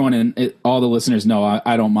 and everyone and all the listeners know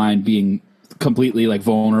I don't mind being completely like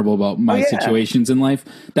vulnerable about my situations in life.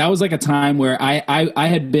 That was like a time where I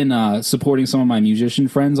had been supporting some of my musician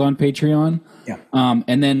friends on Patreon. Yeah.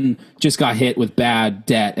 And then just got hit with bad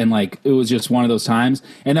debt, and like it was just one of those times.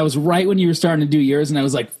 And that was right when you were starting to do yours, and I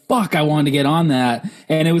was like, fuck, I wanted to get on that.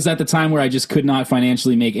 And it was at the time where I just could not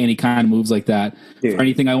financially make any kind of moves like that for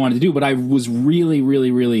anything I wanted to do. But I was really,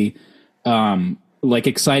 really, really like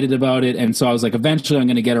excited about it, and so I was like, eventually I'm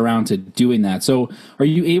going to get around to doing that. So are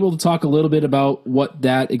you able to talk a little bit about what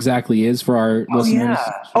that exactly is for our listeners?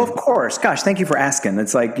 Oh, of course. Gosh, thank you for asking.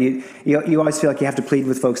 It's like you always feel like you have to plead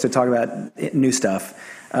with folks to talk about new stuff,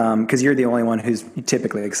 because you're the only one who's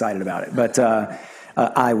typically excited about it, but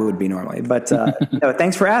I would be normally. But no,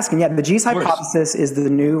 thanks for asking. Yeah, the Jesus Hypothesis is the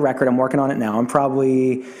new record. I'm working on it now. I'm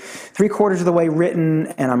probably 3/4 of the way written,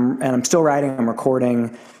 and I'm still writing. I'm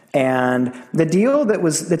recording. And the deal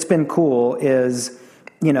that's been cool is,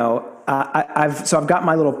 you know, I've got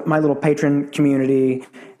my little patron community,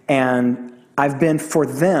 and I've been for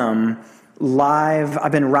them live.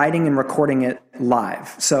 I've been writing and recording it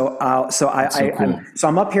live. So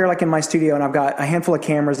I'm up here like in my studio, and I've got a handful of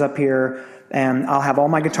cameras up here, and I'll have all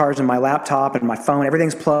my guitars and my laptop and my phone.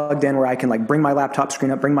 Everything's plugged in where I can like bring my laptop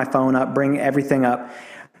screen up, bring my phone up, bring everything up.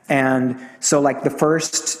 And so like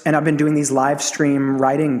and I've been doing these live stream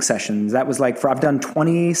writing sessions. That was like I've done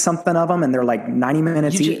 20 something of them, and they're like 90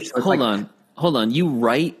 minutes each. So Hold on. You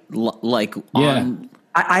write on.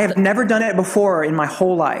 I have never done it before in my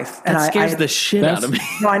whole life. And that scares the shit out of me.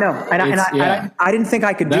 No, I know. I didn't think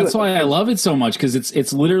I could do it. That's why I love it so much, because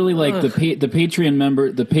it's literally like the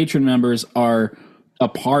patron members are a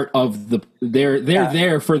part of they're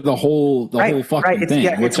there for the whole fucking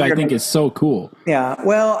thing, which I think is so cool. Yeah.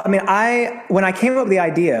 Well, I mean, when I came up with the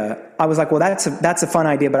idea, I was like, well, that's a fun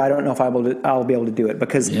idea, but I don't know if I'll be able to do it,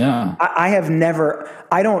 because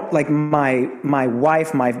I don't like my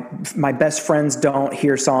wife, my best friends don't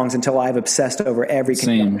hear songs until I've obsessed over every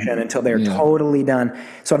conjunction until they're totally done.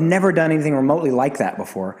 So I've never done anything remotely like that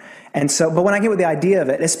before. And so, but when I get with the idea of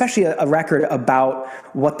it, especially a record about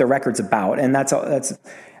what the record's about, and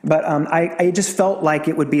I just felt like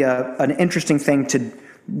it would be an interesting thing to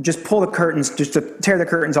just pull the curtains, just to tear the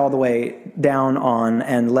curtains all the way down on,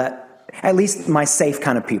 and let at least my safe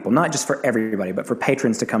kind of people, not just for everybody, but for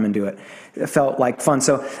patrons to come and do it. It felt like fun.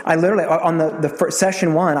 So I literally, on the first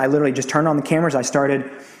session one, I literally just turned on the cameras. I started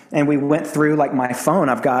and we went through like my phone.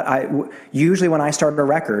 Usually when I start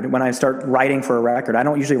writing for a record, I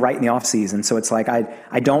don't usually write in the off season. So it's like,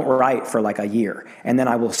 I don't write for like a year, and then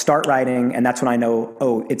I will start writing. And that's when I know,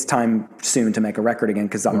 oh, it's time soon to make a record again,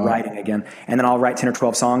 because I'm writing again. And then I'll write 10 or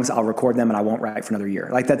 12 songs. I'll record them and I won't write for another year.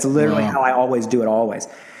 Like that's literally how I always do it always.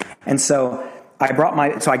 And so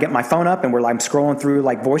I get my phone up and I'm scrolling through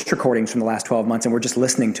like voice recordings from the last 12 months, and we're just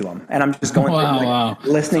listening to them. And I'm just going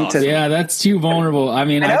through listening to. Yeah, that's too vulnerable. I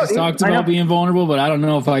mean, I just talked about being vulnerable, but I don't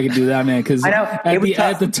know if I could do that, man. Because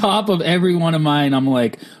at the top of every one of mine, I'm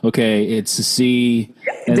like, okay, it's a C.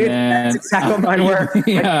 And dude, then, that's exactly what mine were.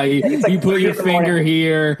 Yeah, you put your finger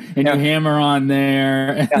here and you hammer on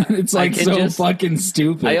there. Yeah. It's like fucking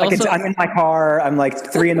stupid. I'm in my car. I'm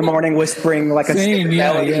like 3 a.m. whispering like a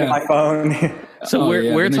melody in my phone. So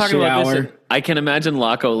we're talking about this. I can imagine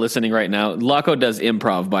Laco listening right now. Laco does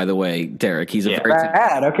improv, by the way, Derek. He's a very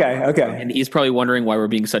okay. And he's probably wondering why we're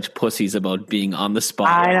being such pussies about being on the spot.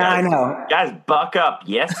 I know. Guys, buck up.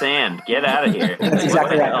 Yes, and get out of here. That's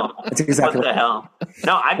exactly right. That's exactly what the hell?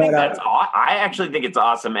 No, I think I actually think it's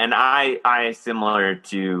awesome. And I similar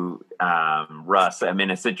to Russ, I'm in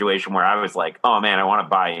a situation where I was like, oh man, I want to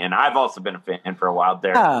buy in. I've also been a fan for a while,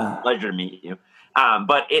 Derek. Pleasure to meet you.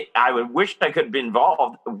 But I would wish I could be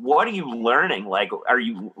involved. What are you learning? Like, are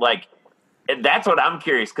you like, that's what I'm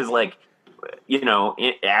curious. Cause like,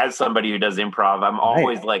 as somebody who does improv, I'm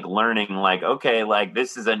always like learning like, okay, like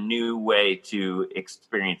this is a new way to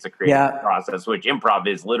experience a creative process, which improv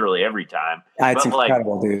is literally every time. It's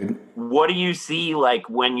incredible, dude. What do you see like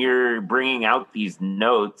when you're bringing out these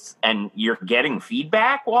notes and you're getting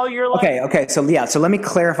feedback while you're like, okay. So let me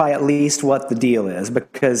clarify at least what the deal is,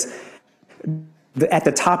 because at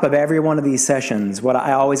the top of every one of these sessions, what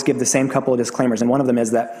I always give the same couple of disclaimers, and one of them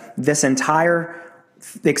is that this entire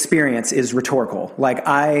experience is rhetorical. Like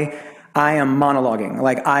I am monologuing.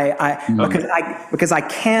 Like because I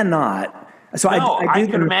cannot. So I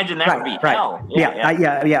can imagine that would be hell.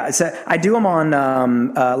 Yeah. So I do them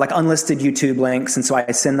on like unlisted YouTube links, and so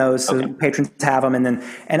I send those so patrons have them,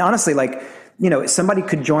 and honestly, like somebody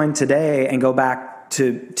could join today and go back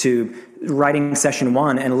to writing session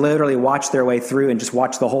 1 and literally watch their way through and just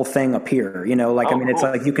watch the whole thing appear, it's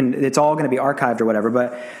like it's all going to be archived or whatever.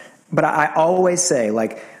 But I always say,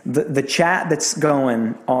 like, the chat that's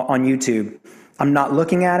going on YouTube, I'm not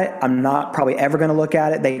looking at it. I'm not probably ever going to look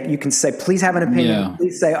at it. You can say, please have an opinion. Yeah.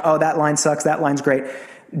 Please say, oh, that line sucks. That line's great.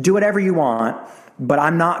 Do whatever you want. But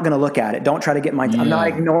I'm not going to look at it. Don't try to get my. I'm not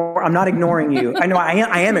ignoring you. I know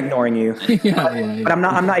I am ignoring you. But I'm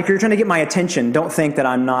not. If you're trying to get my attention, don't think that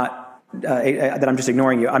I'm not. That I'm just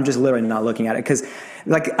ignoring you. I'm just literally not looking at it, because,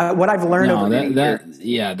 like, what I've learned over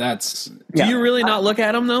that's. Do you really not look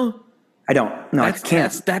at them though? I don't. No, I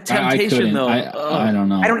can't. That temptation though. I don't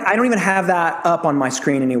know. I don't even have that up on my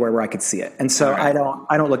screen anywhere where I could see it, and so I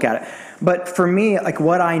don't look at it. But for me, like,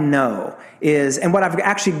 what I know is, and what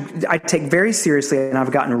I take very seriously, and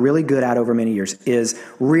I've gotten really good at over many years, is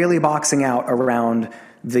really boxing out around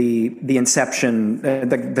the inception,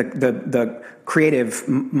 the creative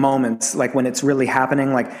moments, like when it's really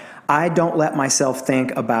happening. Like, I don't let myself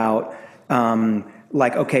think about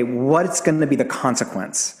like, okay, what's going to be the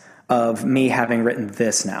consequence of me having written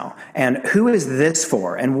this now, and who is this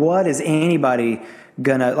for, and what is anybody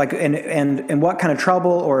gonna like, and what kind of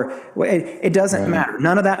trouble, or it doesn't matter.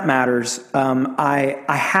 None of that matters. I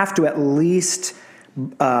have to at least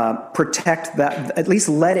protect that, at least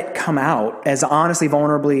let it come out as honestly,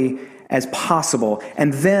 vulnerably as possible,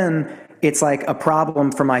 and then it's like a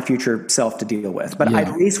problem for my future self to deal with. But I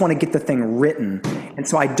at least want to get the thing written, and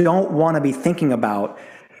so I don't want to be thinking about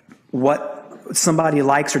what somebody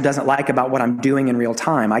likes or doesn't like about what I'm doing in real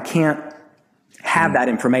time. I can't have that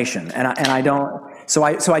information, and I don't. So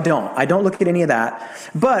I don't look at any of that.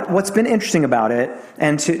 But what's been interesting about it,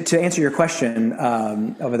 and to answer your question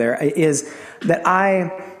over there, is that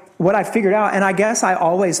what I figured out, and I guess I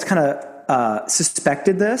always kind of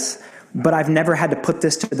suspected this, but I've never had to put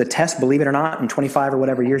this to the test, believe it or not, in 25 or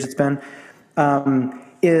whatever years it's been,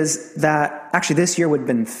 is that actually this year would have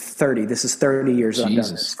been 30. This is 30 years I've done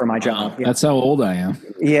this for my job. Yeah. That's how old I am.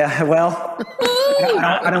 Yeah, well,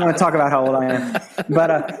 I don't want to talk about how old I am.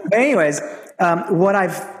 But anyways, what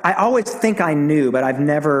I always think I knew, but I've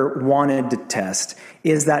never wanted to test,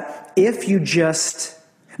 is that if you just,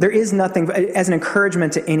 there is nothing, as an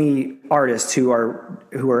encouragement to any artists who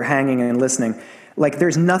are hanging and listening, like,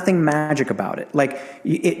 there's nothing magic about it. Like,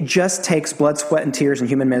 it just takes blood, sweat, and tears and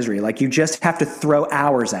human misery. Like, you just have to throw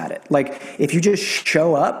hours at it. Like, if you just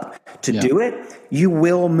show up to do it, you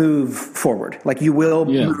will move forward. Like you will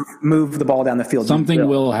move the ball down the field. Something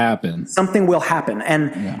will happen. Something will happen.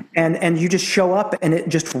 And you just show up and it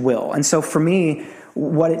just will. And so for me,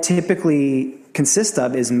 what it typically consists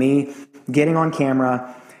of is me getting on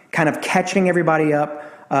camera, kind of catching everybody up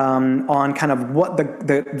on kind of what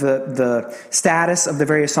the status of the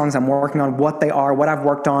various songs I'm working on, what they are, what I've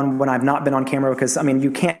worked on when I've not been on camera, because I mean,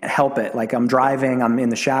 you can't help it. Like I'm driving, I'm in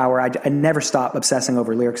the shower. I never stop obsessing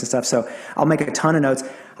over lyrics and stuff. So I'll make a ton of notes.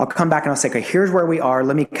 I'll come back and I'll say, okay, here's where we are.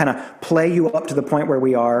 Let me kind of play you up to the point where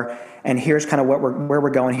we are. And here's kind of where we're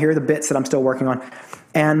going. Here are the bits that I'm still working on.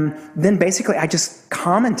 And then basically I just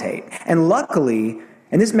commentate. And luckily,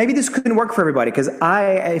 and maybe this couldn't work for everybody, because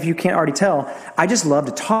if you can't already tell, I just love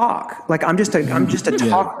to talk. Like I'm just a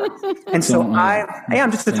talker, and so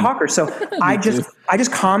I'm just a talker. So I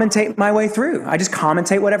just commentate my way through. I just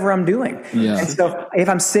commentate whatever I'm doing. Yeah. And so if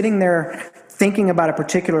I'm sitting there thinking about a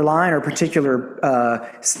particular line or a particular,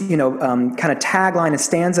 kind of tagline and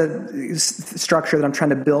stanza structure that I'm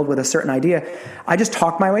trying to build with a certain idea, I just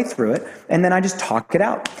talk my way through it, and then I just talk it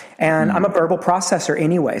out. And I'm a verbal processor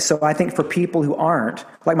anyway. So I think for people who aren't,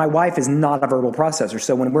 like my wife is not a verbal processor.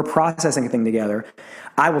 So when we're processing a thing together,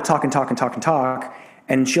 I will talk and talk and talk and talk,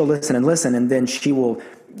 and she'll listen, and then she will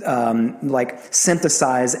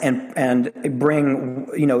synthesize and bring,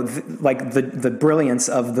 the brilliance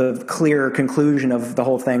of the clear conclusion of the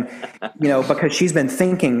whole thing, because she's been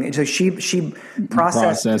thinking. So she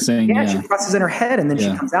processing. She processes in her head, and then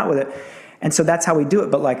she comes out with it. And so that's how we do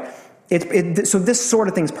it. But so this sort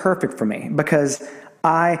of thing's perfect for me, because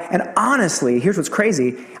and honestly, here's what's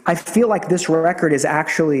crazy. I feel like this record is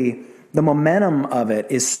actually, the momentum of it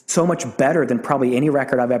is so much better than probably any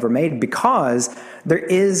record I've ever made, because there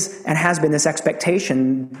is and has been this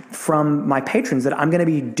expectation from my patrons that I'm going to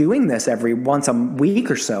be doing this every once a week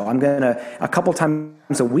or so. A couple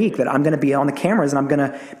times a week that I'm going to be on the cameras and I'm going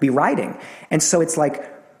to be writing. And so it's like,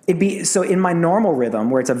 so in my normal rhythm,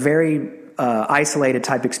 where it's a very isolated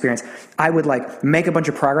type experience, I would make a bunch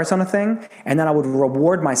of progress on a thing, and then I would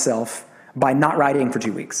reward myself by not writing for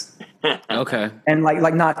 2 weeks. Okay. And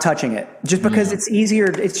like not touching it, just because it's easier.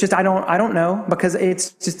 It's just, I don't know, because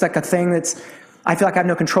it's just like a thing I feel like I have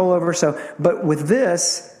no control over. So, but with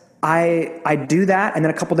this, I do that. And then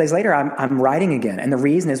a couple days later, I'm writing again. And the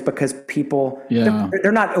reason is because people,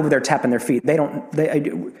 they're not over there tapping their feet. I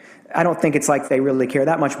don't think it's like they really care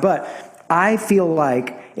that much, but I feel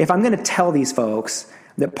like if I'm going to tell these folks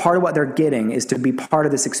that part of what they're getting is to be part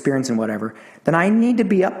of this experience and whatever, then I need to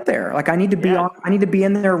be up there. Like I need to be I need to be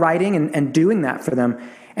in there writing and doing that for them.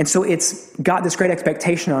 And so it's got this great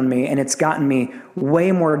expectation on me, and it's gotten me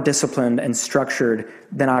way more disciplined and structured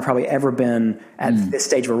than I've probably ever been at this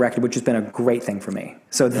stage of a record, which has been a great thing for me.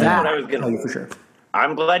 So that I was going to tell you for sure.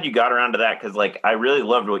 I'm glad you got around to that, because I really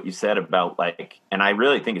loved what you said about and I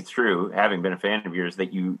really think it's true, having been a fan of yours,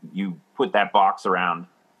 that you put that box around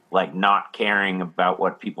not caring about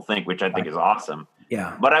what people think, which I think is awesome.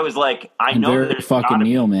 Yeah. But I was I know there's fucking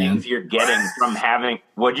Neil, man. Things you're getting from having,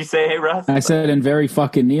 what'd you say, hey, Russ? I said, and very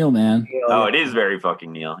fucking Neil, man. Oh, it is very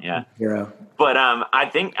fucking Neil. Yeah. Hero. But I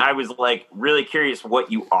think I was really curious what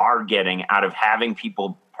you are getting out of having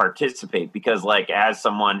people participate, because as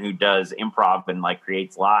someone who does improv and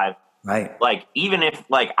creates live, right. Even if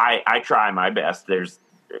I try my best, there's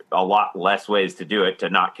a lot less ways to do it, to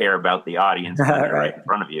not care about the audience right in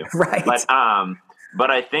front of you. Right. But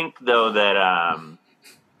I think though that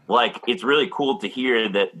it's really cool to hear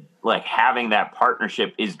that having that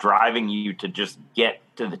partnership is driving you to just get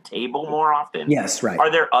to the table more often. Yes, right. Are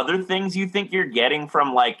there other things you think you're getting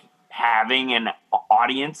from having an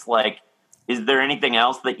audience? Is there anything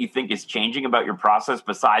else that you think is changing about your process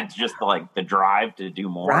besides just the drive to do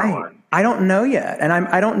more? Right. I don't know yet, and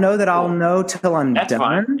I don't know that I'll know till I'm done.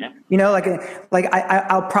 Fine. Yeah.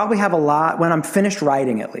 I'll probably have a lot when I'm finished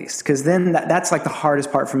writing, at least, because then that's the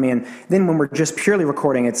hardest part for me. And then when we're just purely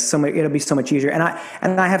recording, it'll be so much easier. And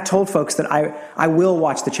I have told folks that I will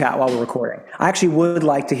watch the chat while we're recording. I actually would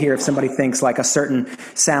like to hear if somebody thinks a certain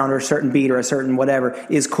sound or a certain beat or a certain whatever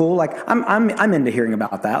is cool. I'm into hearing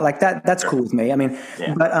about that. That's cool with me. I mean,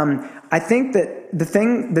 but I think that the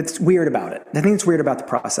thing that's weird about it, the thing that's weird about the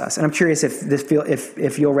process, and I'm curious if you'll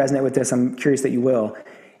resonate with this, I'm curious that you will,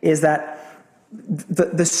 is that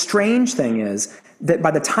the strange thing is that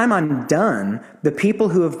by the time I'm done, the people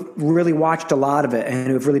who have really watched a lot of it and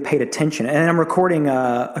who have really paid attention, and I'm recording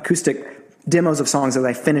acoustic demos of songs as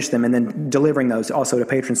I finish them and then delivering those also to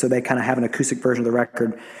patrons so they kind of have an acoustic version of the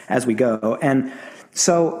record as we go. And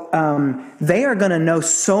so they are going to know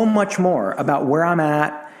so much more about where I'm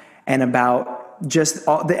at and about just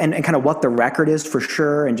and kind of what the record is for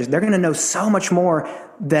sure, and just they're going to know so much more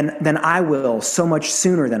than I will, so much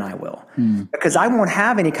sooner than I will, because I won't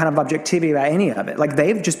have any kind of objectivity about any of it. Like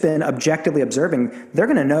they've just been objectively observing. They're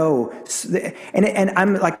going to know, and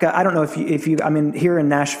I'm like I don't know if you I mean here in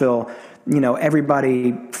Nashville,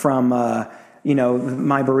 everybody from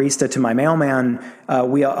my barista to my mailman,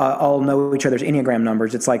 we all know each other's Enneagram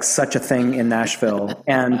numbers. It's like such a thing in Nashville.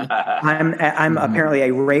 And I'm apparently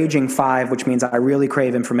a raging 5, which means I really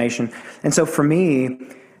crave information. And so for me,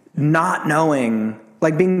 not knowing,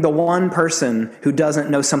 like being the one person who doesn't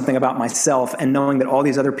know something about myself and knowing that all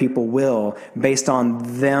these other people will, based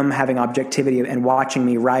on them having objectivity and watching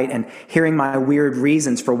me write and hearing my weird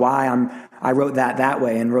reasons for why I wrote that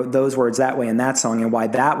way and wrote those words that way in that song, and why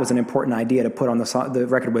that was an important idea to put on the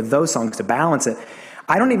record with those songs to balance it.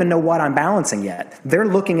 I don't even know what I'm balancing yet. They're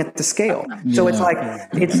looking at the scale. So it's like,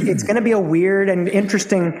 it's going to be a weird and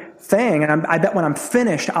interesting thing. And I bet when I'm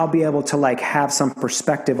finished, I'll be able to like have some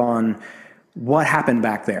perspective on what happened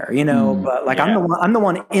back there, but like I'm the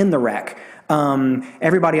one in the wreck.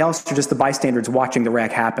 Everybody else are just the bystanders watching the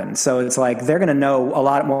wreck happen. So it's like, they're going to know a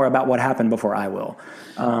lot more about what happened before I will,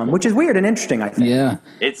 which is weird and interesting, I think. Yeah.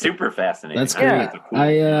 It's super fascinating. That's great.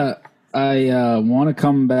 I want to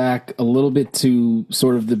come back a little bit to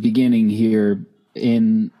sort of the beginning here,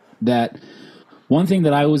 in that one thing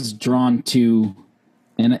that I was drawn to,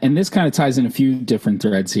 and this kind of ties in a few different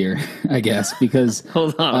threads here, I guess, because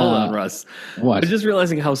hold on, Russ. What? I'm just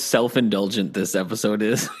realizing how self-indulgent this episode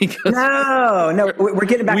is. No, we're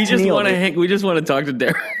getting back. We just want to we just want to talk to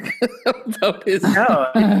Derek about his.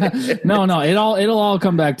 No, it'll all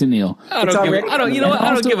come back to Neil. I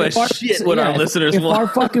don't give a shit what our listeners want. If our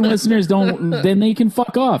fucking listeners don't, then they can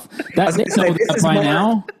fuck off. They know that by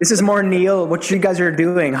now. This is more Neil. What you guys are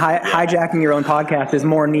doing, hijacking your own podcast, is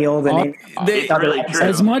more Neil than really true.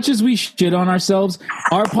 As much as we shit on ourselves,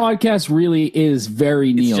 our podcast really is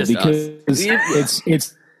very Neil, because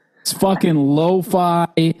it's fucking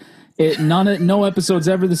lo-fi. No episode's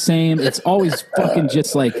ever the same. It's always fucking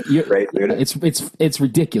just like it's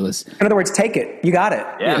ridiculous. In other words, take it. You got it.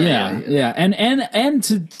 Yeah. And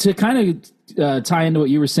to kind of tie into what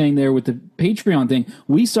you were saying there with the Patreon thing,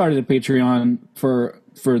 we started a Patreon for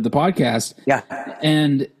the podcast. Yeah,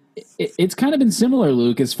 and it's kind of been similar,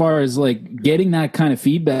 Luke, as far as like getting that kind of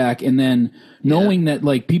feedback and then knowing that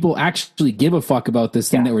like people actually give a fuck about this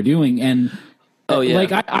thing that we're doing. And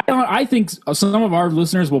like I think some of our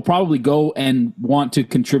listeners will probably go and want to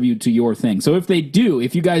contribute to your thing. So if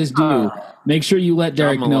you guys do, make sure you let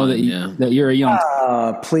Derek know that you're a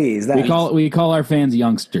youngster. Please, we call our fans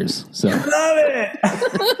youngsters. So love it.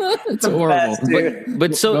 It's horrible.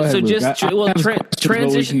 But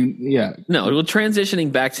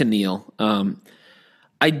transitioning back to Neil.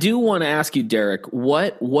 I do want to ask you, Derek,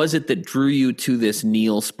 what was it that drew you to this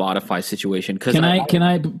Neil Spotify situation?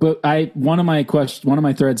 One of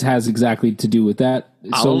my threads has exactly to do with that.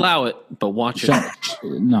 I'll allow it, but watch it.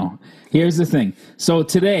 No. Here's the thing. So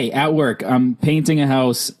today at work, I'm painting a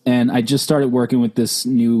house, and I just started working with this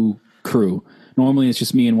new crew. Normally it's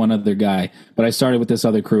just me and one other guy, but I started with this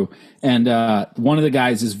other crew. And one of the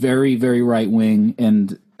guys is very, very right wing,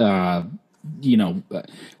 and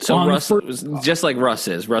so Russ, just like Russ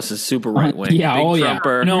is super right wing. Yeah,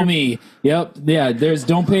 Trumper. Know me. Yep. Yeah.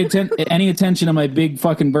 Don't pay any attention to my big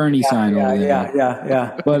fucking Bernie sign.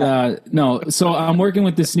 Yeah. But no. So I'm working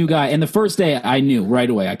with this new guy, and the first day I knew right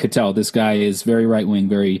away. I could tell this guy is very right wing,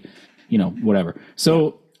 very, whatever.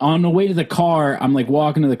 So on the way to the car, I'm like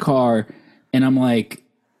walking to the car, and I'm like,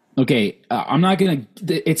 okay,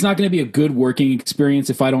 it's not gonna be a good working experience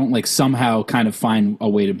if I don't like somehow kind of find a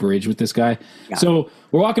way to bridge with this guy. Yeah. So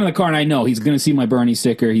we're walking to the car, and I know he's gonna see my Bernie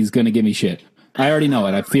sticker. He's gonna give me shit. I already know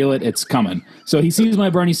it. I feel it. It's coming. So he sees my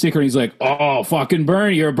Bernie sticker, and he's like, "Oh, fucking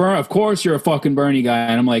Bernie! You're a Bernie. Of course, you're a fucking Bernie guy."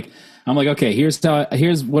 And I'm like, okay, here's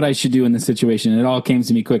what I should do in this situation. And it all came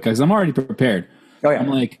to me quick because I'm already prepared. Oh yeah. I'm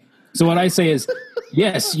like, so what I say is,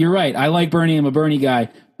 yes, you're right. I like Bernie. I'm a Bernie guy.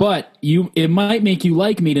 But it might make you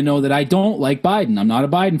like me to know that I don't like Biden. I'm not a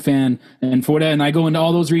Biden fan, and I go into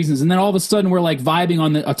all those reasons, and then all of a sudden we're like vibing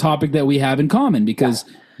on a topic that we have in common because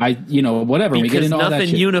whatever. Because we get into all that nothing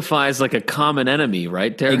shit. Unifies like a common enemy,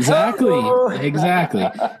 right, Derek? Exactly.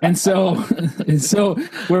 And so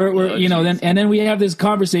we're then we have this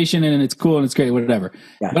conversation, and it's cool and it's great, whatever.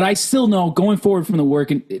 Yeah. But I still know going forward from the work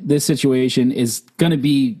in this situation is going to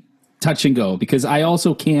be touch and go because I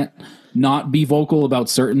also can't not be vocal about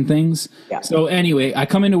certain things. Yeah. So anyway, I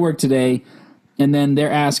come into work today, and then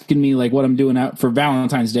they're asking me like what I'm doing out for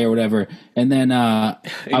Valentine's Day or whatever. And then I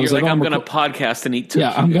was like, I'm going to podcast and eat.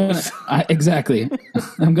 Yeah, exactly.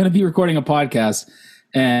 I'm going to be recording a podcast.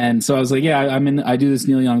 And so I was like, yeah, I do this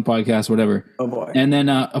Neil Young podcast, whatever. Oh boy. And then,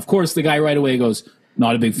 of course, the guy right away goes,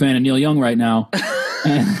 not a big fan of Neil Young right now.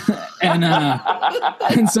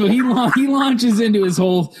 and so he launches into his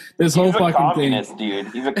whole fucking thing. Dude.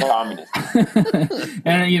 He's a communist.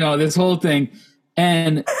 And this whole thing.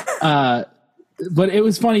 And but it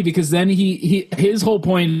was funny because then his whole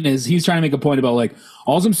point is he's trying to make a point about like,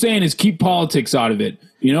 all I'm saying is keep politics out of it.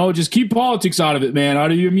 Just keep politics out of it, man,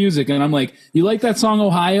 out of your music. And I'm like, you like that song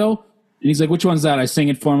Ohio? And he's like, which one's that? I sing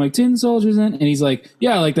it for him, like Tin Soldiers in. And he's like,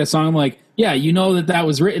 yeah, I like that song. I'm like, yeah, that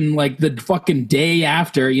was written like the fucking day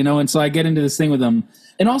after, and so I get into this thing with him.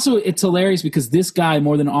 And also it's hilarious because this guy,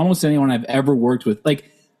 more than almost anyone I've ever worked with,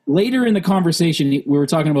 like later in the conversation, we were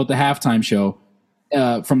talking about the halftime show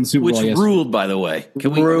from the Super Bowl yesterday. Ruled, by the way. We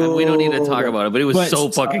don't need to talk about it, but it was so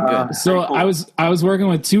fucking good. So cool. I was working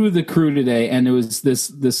with two of the crew today, and it was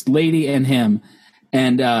this lady and him,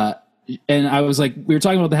 and I was like, we were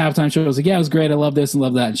talking about the halftime show. I was like, yeah, it was great. I love this and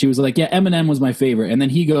love that. And she was like, yeah, Eminem was my favorite. And then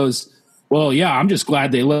he goes, well, yeah, I'm just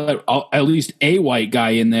glad they let at least a white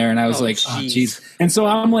guy in there. And I was like, oh, jeez. And so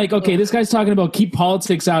I'm like, okay, this guy's talking about keep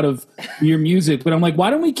politics out of your music. But I'm like, why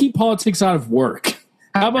don't we keep politics out of work?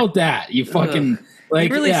 How about that? You fucking like,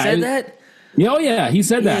 he really said that? Oh yeah, he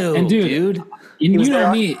said that. Ew, and dude.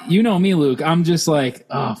 You know me, Luke. I'm just like,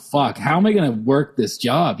 oh fuck, how am I gonna work this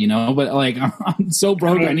job? But like, I'm so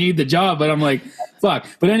broke. I need the job, but I'm like, fuck.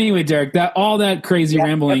 But anyway, Derek, all that crazy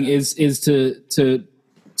rambling is to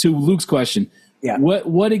Luke's question. Yeah.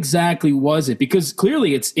 What exactly was it? Because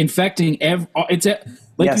clearly it's infecting. You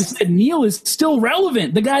said, Neil is still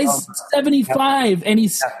relevant. The guy's 75 and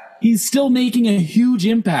he's still making a huge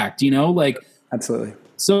impact. Absolutely.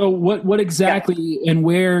 So what exactly and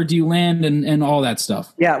where do you land and all that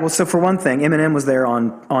stuff? Yeah, well, so for one thing, Eminem was there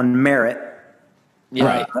on merit,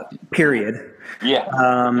 right? Period. Yeah.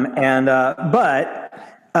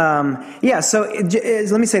 So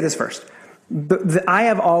let me say this first. I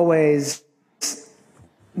have always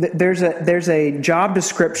there's a job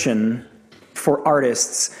description for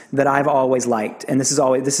artists that I've always liked, and this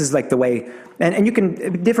is like the way,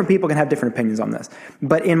 and different people can have different opinions on this,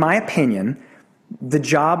 but in my opinion, the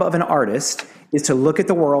job of an artist is to look at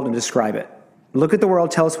the world and describe it. Look at the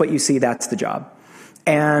world, tell us what you see, that's the job.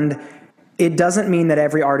 And it doesn't mean that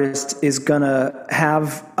every artist is going to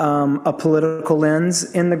have a political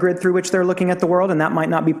lens in the grid through which they're looking at the world, and that might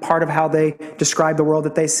not be part of how they describe the world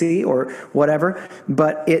that they see or whatever.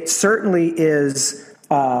 But it certainly is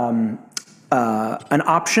an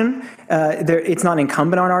option. It's not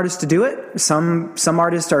incumbent on artists to do it. Some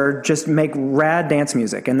artists are just make rad dance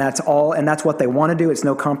music, and that's all, and that's what they want to do. It's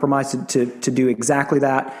no compromise to do exactly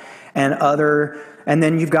that. And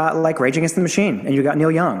then you've got like Rage Against the Machine, and you've got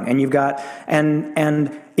Neil Young, and you've got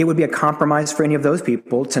and it would be a compromise for any of those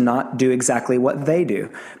people to not do exactly what they do.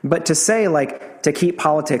 But to say like to keep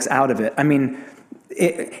politics out of it, I mean,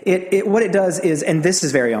 what it does is, and this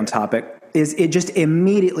is very on topic, is it just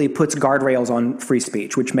immediately puts guardrails on free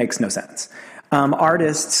speech, which makes no sense.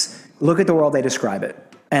 Artists look at the world, they describe it,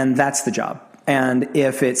 and that's the job. And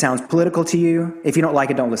if it sounds political to you, if you don't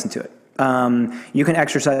like it, don't listen to it. You can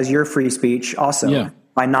exercise your free speech also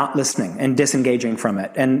by not listening and disengaging from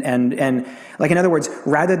it. And like, in other words,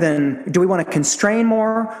 rather than, do we want to constrain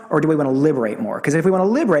more or do we want to liberate more? Because if we want to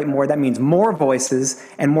liberate more, that means more voices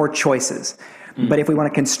and more choices. But if we want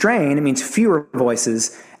to constrain, it means fewer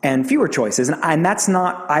voices and fewer choices. And that's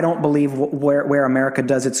not, I don't believe, where America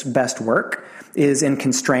does its best work is in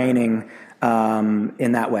constraining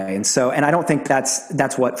in that way. And I don't think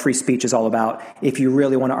that's what free speech is all about, if you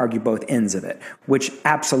really want to argue both ends of it, which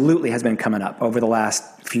absolutely has been coming up over the last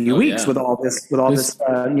few weeks with all this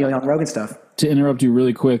Neil Young Rogan stuff. To interrupt you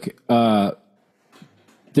really quick,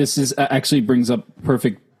 this is actually brings up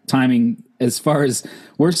perfect timing as far as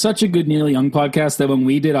we're such a good Neil Young podcast that when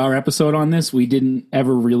we did our episode on this, we didn't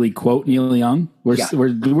ever really quote Neil Young. We're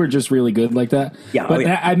just really good like that. Yeah, but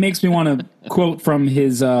that makes me want to quote from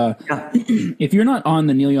his. If you're not on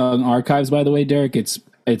the Neil Young archives, by the way, Derek, it's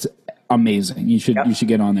amazing. You should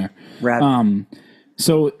get on there. Rad.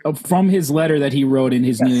 So from his letter that he wrote in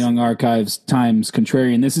his Neil Young archives, Times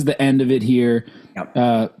Contrarian, this is the end of it here.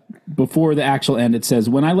 Yep. Before the actual end, it says,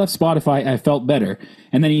 when I left Spotify, I felt better.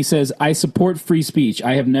 And then he says, I support free speech.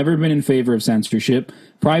 I have never been in favor of censorship.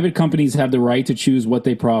 Private companies have the right to choose what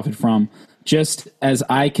they profit from. just as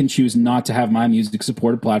I can choose not to have my music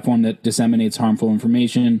support a platform that disseminates harmful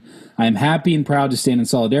information. I am happy and proud to stand in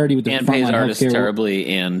solidarity with the and pays artists healthcare terribly,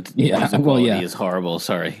 and music quality is horrible.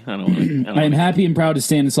 Sorry, I am happy and proud to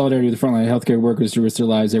stand in solidarity with the frontline healthcare workers to risk their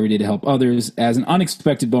lives every day to help others. As an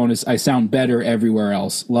unexpected bonus, I sound better everywhere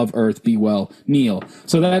else. Love Earth, be well, Neil.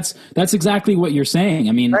 So that's exactly what you're saying.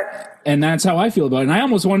 I mean, and that's how I feel about it. And I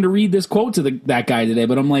almost wanted to read this quote to that guy today,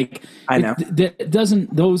 but I'm like, I know.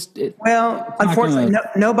 Unfortunately,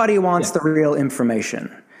 nobody wants the real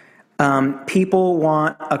information. People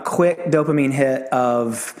want a quick dopamine hit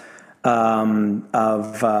of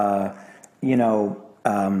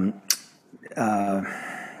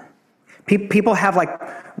people have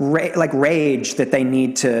like rage that they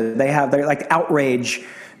need to. They're like outrage.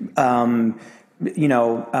 Like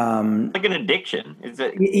an addiction. Is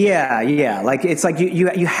it? Yeah. Like it's like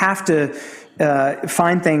you have to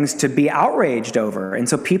find things to be outraged over, and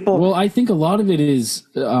so people. Well, I think a lot of it is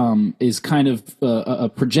kind of a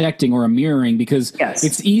projecting or a mirroring, because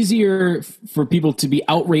it's easier for people to be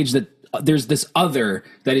outraged that there's this other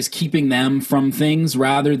that is keeping them from things,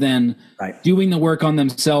 rather than doing the work on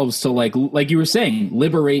themselves to like you were saying,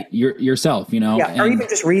 liberate yourself, or even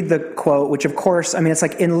just read the quote, which of course, I mean, it's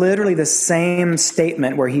like in literally the same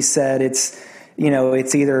statement where he said it's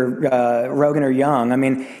either Rogan or Young. I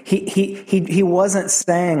mean, he wasn't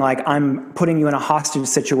saying like, I'm putting you in a hostage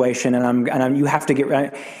situation and you have to get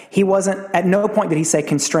right. He wasn't, at no point did he say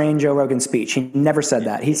constrain Joe Rogan's speech. He never said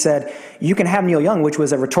that. He said you can have Neil Young, which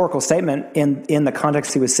was a rhetorical statement in the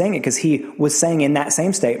context he was saying it, because he was saying in that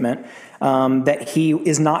same statement that he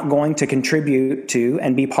is not going to contribute to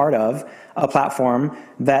and be part of a platform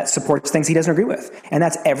that supports things he doesn't agree with. And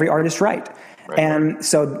that's every artist's right. And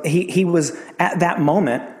so he was at that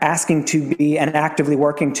moment asking to be and actively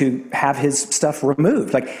working to have his stuff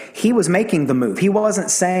removed. Like, he was making the move. He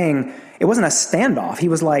wasn't saying, it wasn't a standoff. He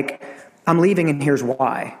was like, I'm leaving and here's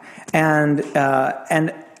why. And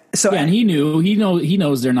so, and he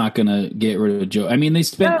knows they're not going to get rid of Joe. I mean, they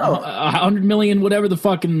spent $100 million, whatever the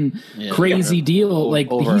fucking crazy deal.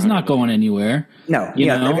 Like, he's not going anywhere. No,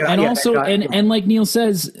 and like Neil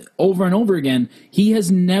says over and over again, he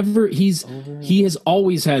has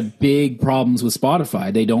always had big problems with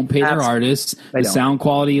Spotify. They don't pay their artists. The sound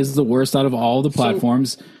quality is the worst out of all the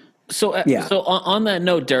platforms. So on that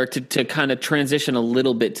note, Derek, to kind of transition a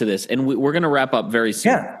little bit to this, and we're going to wrap up very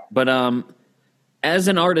soon. Yeah. But as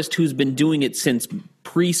an artist who's been doing it since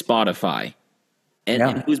pre-Spotify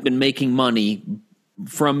and who's been making money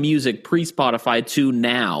from music pre-Spotify to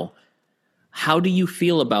now, how do you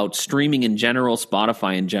feel about streaming in general,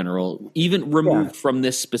 Spotify in general, even removed from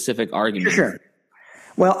this specific argument? Sure.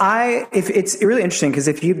 Well, it's really interesting, because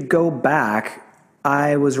if you go back,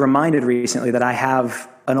 I was reminded recently that I have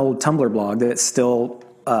an old Tumblr blog that's still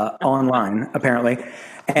online, apparently.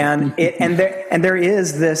 And there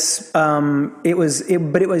is this. It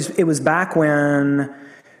was back when.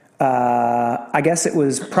 I guess it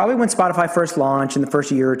was probably when Spotify first launched in the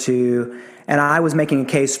first year or two, and I was making a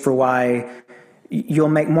case for why you'll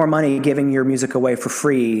make more money giving your music away for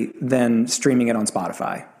free than streaming it on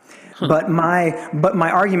Spotify. But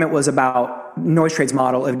my argument was about Noisetrade's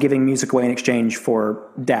model of giving music away in exchange for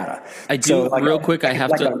data. I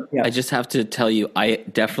just have to tell you, I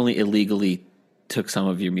definitely illegally took some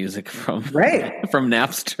of your music from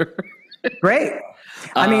Napster. Great.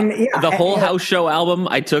 I mean, the whole House Show album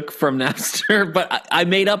I took from Napster, but I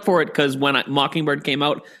made up for it because when Mockingbird came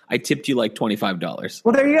out, I tipped you like $25.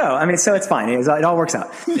 Well, there you go. I mean, so it's fine. It all works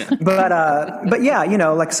out. Yeah. But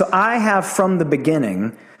yeah, so I have from the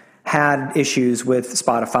beginning had issues with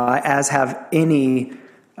Spotify, as have any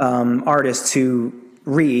artists who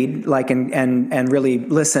read and really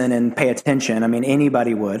listen and pay attention. I mean,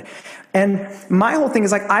 anybody would. And my whole thing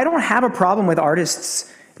is I don't have a problem with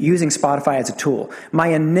artists using Spotify as a tool. My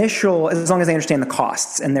initial, as long as they understand the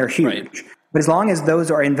costs, and they're huge. Right. But as long as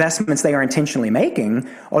those are investments they are intentionally making,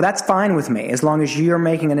 that's fine with me. As long as you're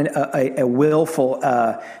making a willful,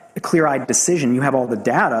 clear-eyed decision, you have all the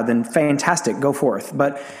data, then fantastic, go forth.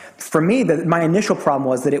 But for me, my initial problem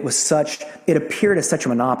was that it appeared as such a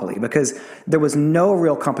monopoly, because there was no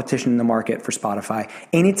real competition in the market for Spotify.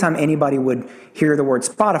 Anytime anybody would hear the word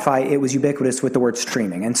Spotify, it was ubiquitous with the word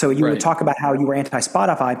streaming. And so you would talk about how you were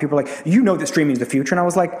anti-Spotify. People were like, that streaming is the future. And I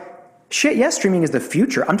was like, shit, yes, streaming is the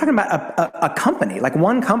future. I'm talking about a company, like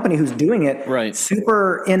one company who's doing it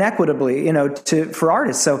super inequitably, for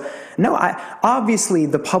artists. So no, obviously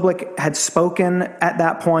the public had spoken at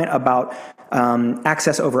that point about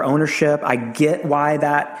access over ownership. I get why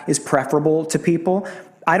that is preferable to people.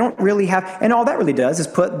 I don't really have, and all that really does is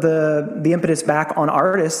put the impetus back on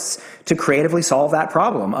artists to creatively solve that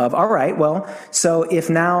problem of, all right, well, so if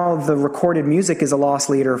now the recorded music is a loss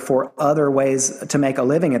leader for other ways to make a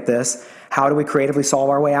living at this, how do we creatively solve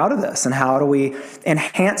our way out of this? And how do we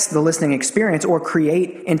enhance the listening experience or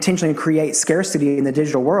intentionally create scarcity in the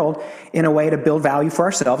digital world in a way to build value for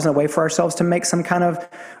ourselves and a way for ourselves to make some kind of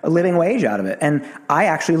a living wage out of it? And I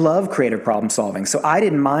actually love creative problem solving. So I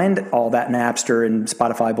didn't mind all that Napster and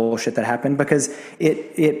Spotify bullshit that happened because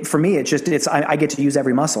for me, I get to use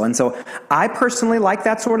every muscle. And so I personally like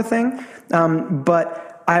that sort of thing.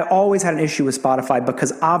 But I always had an issue with Spotify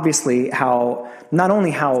because obviously not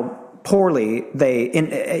only how poorly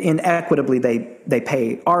inequitably they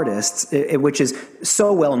pay artists, which is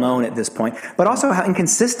so well known at this point, but also how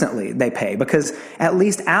inconsistently they pay, because at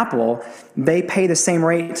least Apple, they pay the same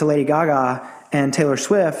rate to Lady Gaga and Taylor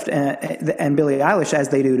Swift and Billie Eilish as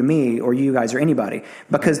they do to me or you guys or anybody,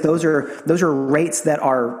 because those are rates that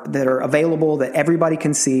are available, that everybody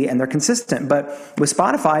can see, and they're consistent. But with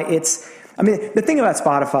Spotify, the thing about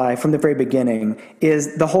Spotify from the very beginning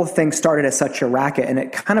is the whole thing started as such a racket, and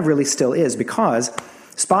it kind of really still is, because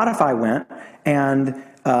Spotify went and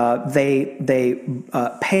they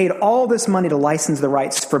paid all this money to license the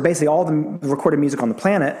rights for basically all the recorded music on the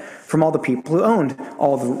planet from all the people who owned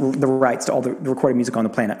all the rights to all the recorded music on the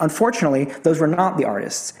planet. Unfortunately, those were not the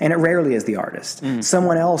artists, and it rarely is the artist.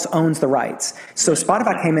 Someone else owns the rights. So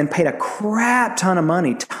Spotify came in, paid a crap ton of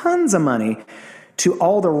money, tons of money, to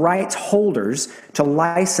all the rights holders to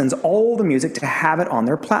license all the music to have it on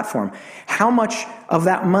their platform. How much of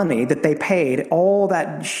that money that they paid, all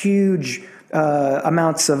that huge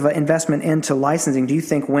amounts of investment into licensing, do you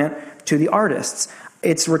think went to the artists?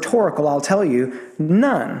 It's rhetorical, I'll tell you,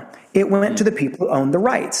 none. It went to the people who own the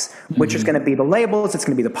rights, which is going to be the labels, it's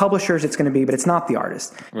going to be the publishers, but it's not the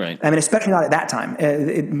artist. Right. I mean, especially not at that time.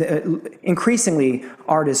 Increasingly,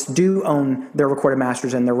 artists do own their recorded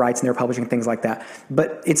masters and their rights and their publishing, things like that.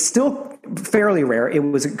 But it's still fairly rare. It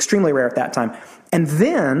was extremely rare at that time. And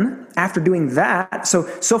then, after doing that, so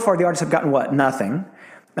far the artists have gotten what? Nothing.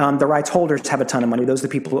 The rights holders have a ton of money. Those are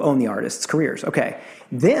the people who own the artists' careers. Okay.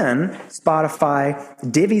 Then Spotify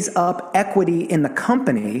divvies up equity in the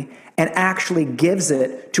company and actually gives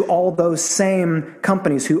it to all those same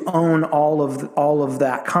companies who own all of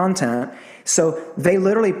that content. So they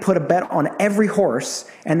literally put a bet on every horse,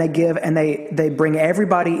 and they bring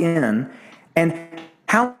everybody in. And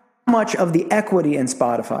how much of the equity in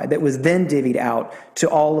Spotify that was then divvied out to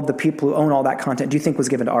all of the people who own all that content do you think was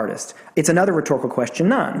given to artists? It's another rhetorical question.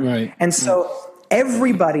 None. Right. And so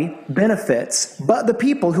everybody benefits but the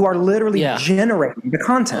people who are literally generating the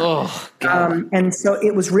content. Oh, God. And so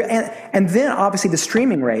it was and then obviously the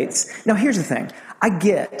streaming rates. Now here's the thing. I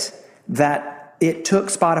get that it took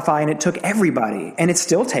Spotify and it took everybody, and it's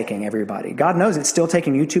still taking everybody. God knows it's still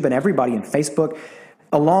taking YouTube and everybody and Facebook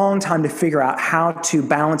a long time to figure out how to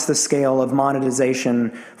balance the scale of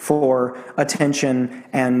monetization for attention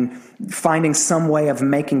and finding some way of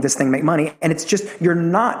making this thing make money. And it's just, you're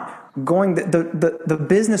not going, the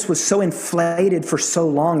business was so inflated for so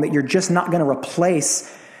long that you're just not going to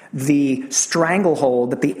replace the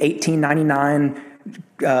stranglehold that the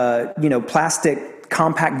 $18.99 plastic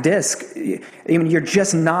compact disc. I mean, you're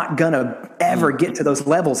just not gonna ever get to those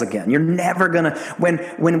levels again. You're never gonna.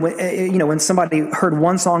 When somebody heard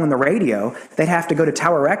one song on the radio, they'd have to go to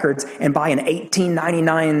Tower Records and buy an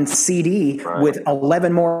 $18.99 CD with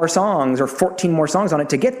 11 more songs or 14 more songs on it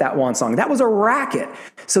to get that one song. That was a racket.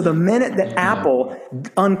 So the minute that Apple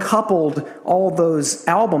uncoupled all those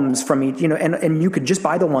albums from each, and you could just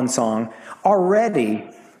buy the one song, already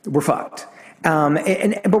we're fucked.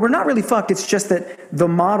 But we're not really fucked. It's just that the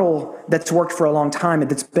model that's worked for a long time,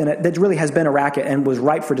 that really has been a racket and was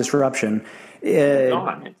ripe for disruption,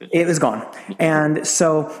 it was gone. And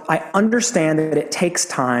so I understand that it takes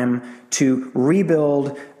time to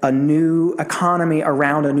rebuild a new economy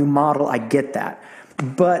around a new model. I get that.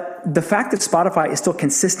 But the fact that Spotify is still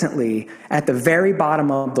consistently at the very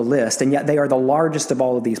bottom of the list, and yet they are the largest of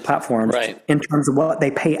all of these platforms in terms of what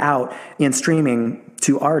they pay out in streaming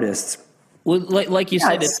to artists. Well, like you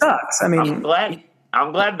said, it sucks. I mean,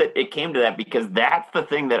 I'm glad that it came to that, because that's the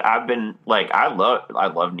thing that I've been like. I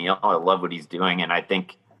love Neil. I love what he's doing, and I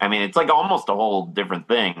think, it's like almost a whole different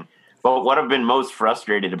thing. But what I've been most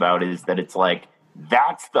frustrated about is that it's like,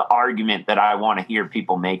 that's the argument that I want to hear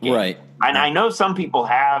people making. Right. And I know some people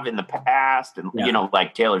have in the past, and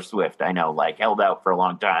like Taylor Swift, I know, like, held out for a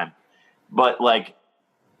long time, but like,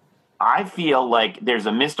 I feel like there's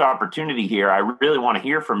a missed opportunity here. I really want to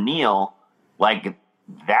hear from Neil. Like,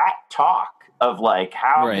 that talk of like,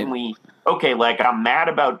 how can we, like, I'm mad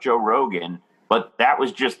about Joe Rogan, but that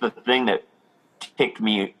was just the thing that flipped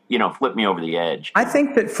me over the edge. I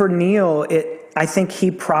think that for Neil, I think he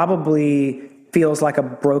probably feels like a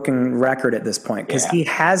broken record at this point because he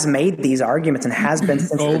has made these arguments and has been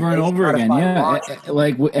since over and over again. Yeah, it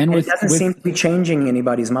doesn't seem to be changing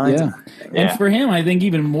anybody's minds. Yeah. And for him, I think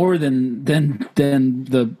even more than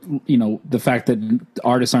the fact that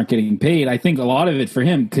artists aren't getting paid. I think a lot of it for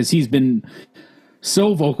him because he's been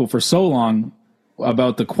so vocal for so long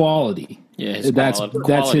about the quality. Yeah, that's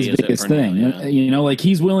his biggest thing. Now, like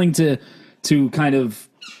he's willing to kind of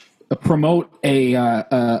promote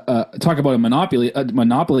talk about a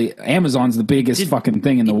monopoly. Amazon's the biggest fucking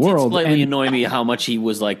thing in the world. It slightly annoyed me how much he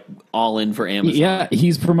was like all in for Amazon. Yeah,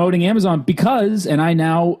 he's promoting Amazon because, and I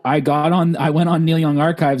went on Neil Young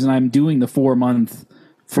Archives and I'm doing the 4-month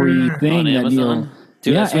free thing on Amazon.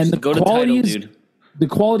 Dude, and the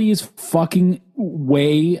quality is fucking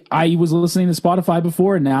way. I was listening to Spotify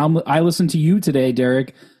before, and now I listen to you today,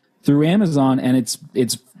 Derek, through Amazon, and it's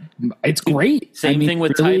great. Same thing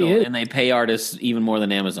with Tidal, and they pay artists even more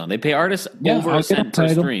than Amazon. They pay artists over a cent per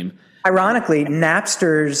stream. Ironically,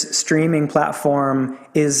 Napster's streaming platform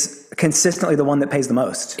is consistently the one that pays the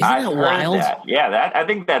most. Isn't that wild? That. Yeah, I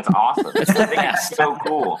think that's awesome. I think it's so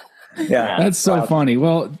cool. Yeah, that's so funny.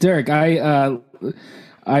 Well, Derek, I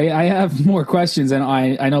have more questions, and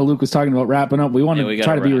I know Luke was talking about wrapping up. We want to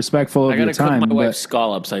try to be respectful of your time. I got to cook my wife's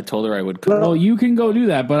scallops. I told her I would cook. Well, you can go do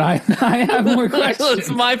that, but I have more questions. It's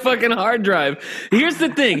my fucking hard drive. Here's the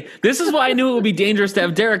thing. This is why I knew it would be dangerous to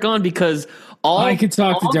have Derek on because I could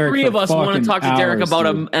talk to Derek. Three of us want to talk to Derek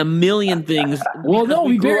about a million things. Well, no,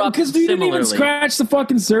 because we didn't even scratch the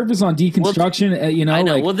fucking surface on deconstruction. I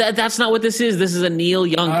know. Well, that's not what this is. This is a Neil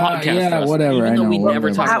Young podcast. Yeah, whatever. Even though we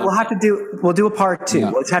never talk about. We'll do a part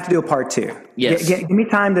 2. We'll have to do a part 2. Yes. Give me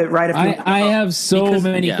time to write a few. I have so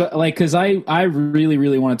many because I really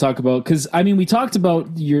really want to talk about because I mean we talked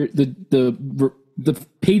about the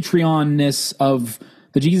Patreon-ness of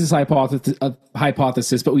the Jesus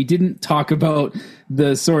hypothesis, but we didn't talk about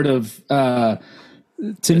the sort of and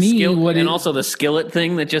also the skillet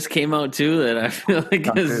thing that just came out too. That I feel like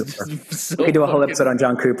is so. We could do a whole episode on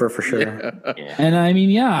John Cooper for sure. Yeah. And I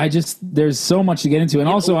mean, there's so much to get into, and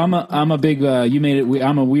also I'm a big I'm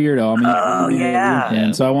a weirdo.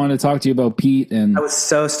 And so I wanted to talk to you about Pete, and I was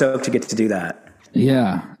so stoked to get to do that.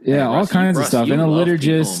 Yeah, all kinds of stuff, and a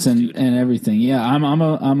liturgist and everything. Yeah,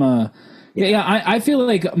 I feel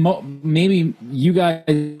like maybe you guys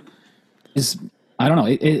I don't know.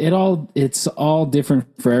 It's all different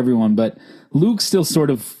for everyone, but Luke's still sort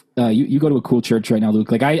of. You go to a cool church right now,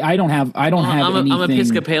 Luke. Like I don't have anything. I'm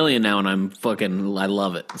Episcopalian now, and I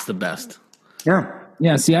love it. It's the best. Yeah.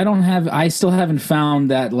 Yeah. See, I still haven't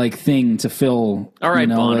found that like thing to fill. All right,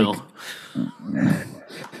 Bono.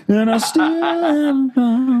 And I still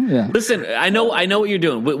Listen, I know what you're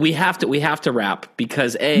doing. We have to wrap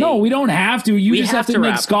because no, we don't have to. You just have to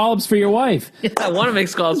make scallops for your wife. Yeah, I want to make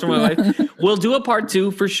scallops for my wife. We'll do a part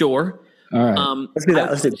 2 for sure. All right, let's do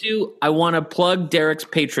that. I want to plug Derek's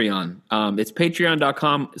Patreon. It's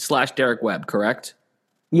patreon.com/Derek Webb, correct?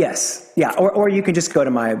 Yes. Yeah. Or you can just go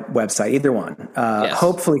to my website, either one. Yes.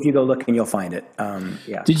 Hopefully if you go looking, you'll find it.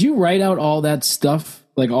 Yeah. Did you write out all that stuff?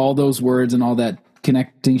 Like all those words and all that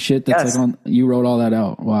connecting shit that's like you wrote all that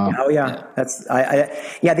out. Wow. Oh yeah. That's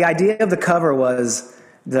the idea of the cover was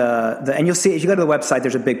the and you'll see if you go to the website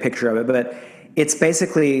there's a big picture of it, but it's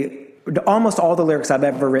basically almost all the lyrics I've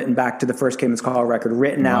ever written back to the first Caedmon's Call record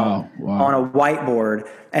written out on a whiteboard,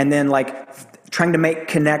 and then like trying to make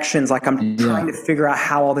connections, like I'm trying to figure out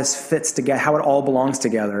how all this fits together, how it all belongs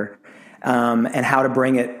together. And how to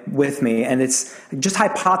bring it with me, and it's just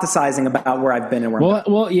hypothesizing about where I've been and where.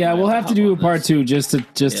 We'll have to do a part 2 just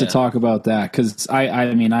to talk about that because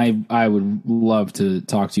I would love to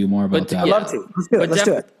talk to you more about that. I'd love to. Let's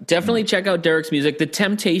do it. Definitely check out Derek's music. The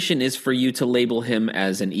temptation is for you to label him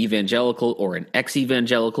as an evangelical or an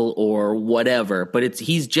ex-evangelical or whatever, but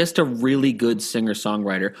he's just a really good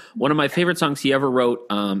singer-songwriter. One of my favorite songs he ever wrote,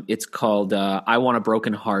 it's called "I Want a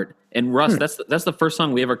Broken Heart." And Russ, that's the first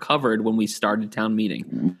song we ever covered when we started Town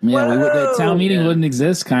Meeting. Yeah, the Town Meeting wouldn't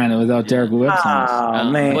exist kind of without Derek Webb songs. Oh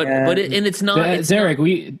man! But it's not. Derek, but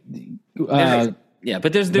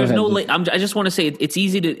there's no. I just want to say it's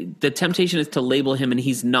easy to. The temptation is to label him, and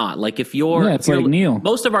he's not. Like if you're, it's like Neil.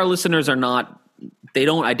 Most of our listeners are not. They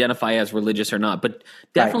don't identify as religious or not, but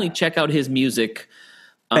definitely check out his music.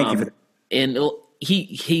 Thank you for that. And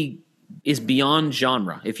he is beyond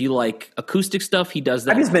genre. If you like acoustic stuff, he does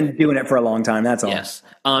that. I've just been doing it for a long time. That's all. Yes.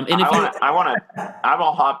 And if I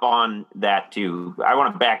will hop on that too. I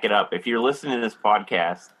want to back it up. If you're listening to this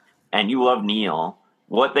podcast and you love Neil,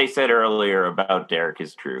 what they said earlier about Derek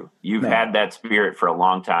is true. You've had that spirit for a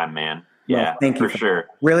long time, man. Yeah, well, thank you for sure.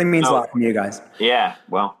 Really means a lot from you guys. Yeah,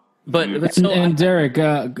 well. And Derek,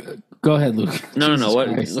 go ahead, Luke. No. What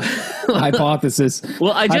hypothesis?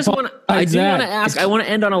 Well, I do want to ask. I want to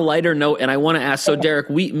end on a lighter note, and I want to ask. So, Derek,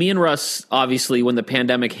 me and Russ, obviously, when the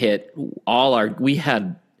pandemic hit, our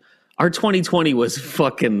 2020 was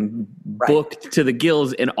fucking booked to the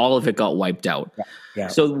gills, and all of it got wiped out. Yeah.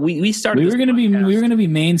 So we started. We were going to be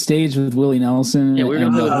main stage with Willie Nelson. Yeah, we were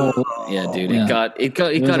going to. Yeah, dude, it got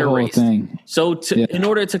erased. So in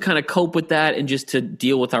order to kind of cope with that and just to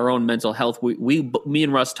deal with our own mental health, me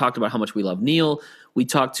and Russ talked about how much we love Neil. We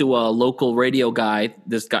talked to a local radio guy,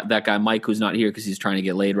 that guy Mike, who's not here because he's trying to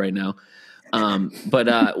get laid right now. But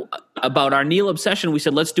about our Neil obsession, we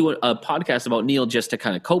said let's do a podcast about Neil just to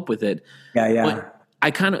kind of cope with it. Yeah.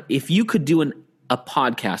 But if you could do a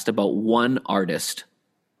podcast about one artist,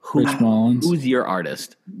 who's your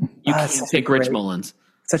artist? You can't pick Rich Mullins.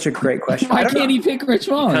 Such a great question. Why can't he pick Rich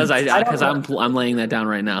Mullins? Because I'm laying that down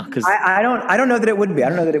right now. Because I don't know that it would be. I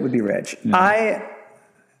don't know that it would be Rich. No. I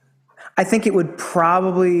think it would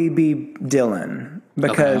probably be Dylan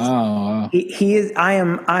because he is.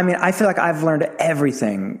 I feel like I've learned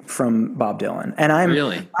everything from Bob Dylan, and I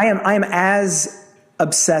am as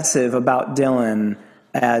obsessive about Dylan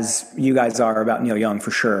as you guys are about Neil Young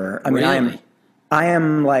for sure. I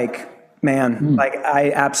am like, man, like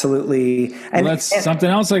I absolutely. And that's something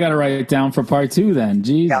else I got to write down for part 2 then.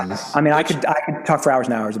 Jesus. Yeah, I mean, I could talk for hours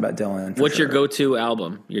and hours about Dylan. What's your go-to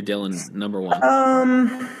album? Your Dylan number one?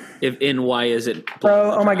 Why is it?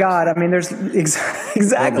 Oh my God. I mean, there's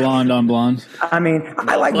exactly. Blonde on Blonde. I mean,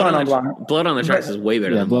 I like Blonde on Blonde. Blood on the Tracks is way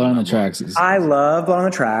better than Blood on the Tracks. I love Blood on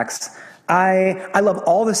the Tracks. I love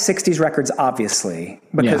all the 60s records, obviously.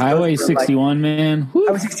 Because Highway 61, man. Woo.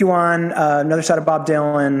 Highway 61, Another Side of Bob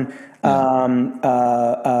Dylan.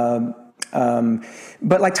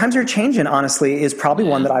 But like Times Are Changing, honestly, is probably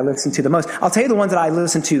one that I listen to the most. I'll tell you the ones that I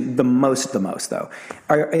listen to the most though,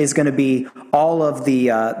 is going to be all of the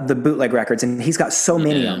bootleg records, and he's got so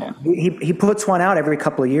many of them. He puts one out every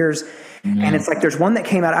couple of years, and it's like there's one that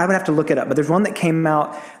came out. I would have to look it up, but there's one that came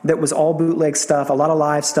out that was all bootleg stuff, a lot of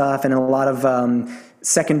live stuff, and a lot of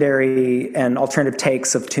secondary and alternative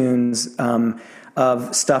takes of tunes.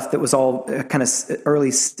 Of stuff that was all kind of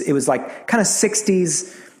early. It was like kind of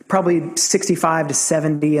 60s. Probably 65 to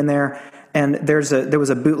 70 in there, and there was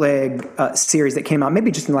a bootleg series that came out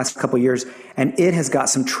maybe just in the last couple of years, and it has got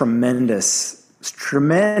some tremendous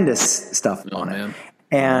stuff on it.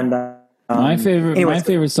 And my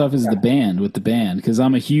favorite stuff is the band because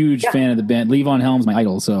I'm a huge fan of the band. Levon Helm's my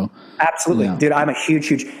idol, so absolutely, dude. I'm a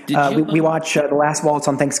huge. We watch The Last Waltz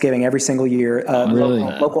on Thanksgiving every single year. Really?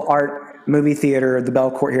 Local art. Movie theater, the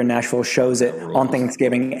Bell Court here in Nashville shows it on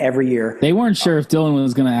Thanksgiving every year. They weren't sure if Dylan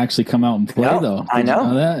was going to actually come out and play, though. I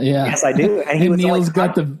know that. Yeah, yes, I do. And Neil's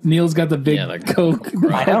got the big Coke.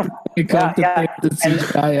 I know.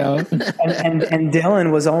 And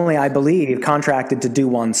Dylan was only, I believe, contracted to do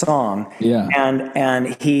one song. Yeah,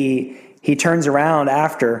 and he turns around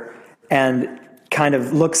after and kind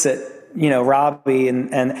of looks at Robbie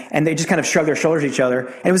and they just kind of shrug their shoulders at each other.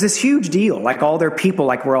 And it was this huge deal. Like all their people,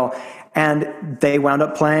 like we're all. And they wound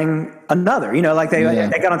up playing another, they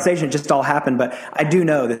got on stage and it just all happened. But I do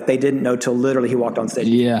know that they didn't know till literally he walked on stage.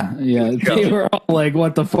 Yeah. They were all like,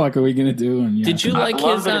 what the fuck are we going to do? And, Did you like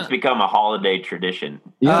his... it's become a holiday tradition.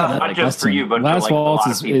 Yeah. Not just for you, but Last for like Waltz a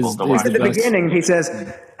lot of people to watch. At the beginning, he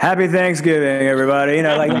says, Happy Thanksgiving, everybody.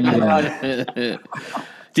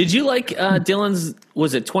 Did you like Dylan's,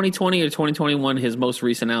 was it 2020 or 2021, his most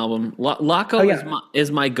recent album? Laco is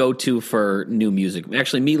my go-to for new music.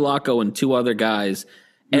 Actually, me, Laco, and 2 other guys,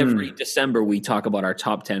 every December we talk about our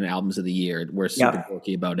top 10 albums of the year. We're super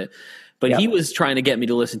dorky about it. But he was trying to get me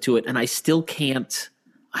to listen to it, and I still can't.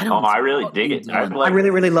 I really dig it. I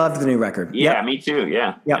really, really loved the new record. Yeah, me too,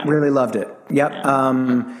 yeah. Really loved it. Yep.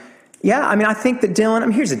 Yeah. I mean, I think that Dylan,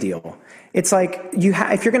 here's the deal. It's like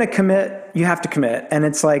if you're going to commit, you have to commit. And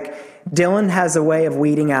it's like Dylan has a way of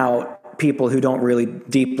weeding out people who don't really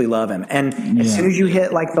deeply love him. And as soon as you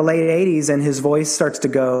hit like the late 80s and his voice starts to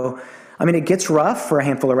go, I mean, it gets rough for a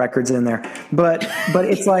handful of records in there, but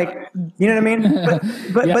it's like, you know what I mean?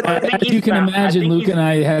 But as you can imagine, Luke and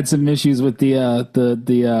I had some issues with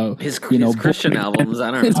his Christian albums.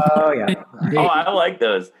 I don't know. Oh yeah. I like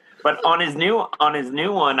those. But on his new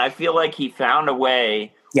one, I feel like he found a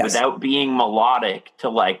way without being melodic to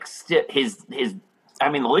like his I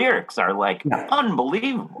mean, the lyrics are like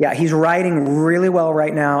unbelievable. Yeah, he's writing really well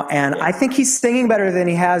right now, and I think he's singing better than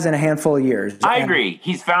he has in a handful of years. I agree.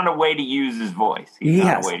 He's found a way to use his voice.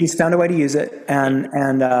 He's found a way to use it,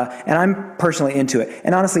 and I'm personally into it.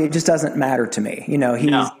 And honestly, it just doesn't matter to me. You know,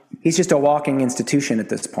 he's just a walking institution at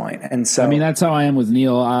this point. And so, I mean, that's how I am with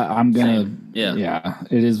Neil. I'm gonna,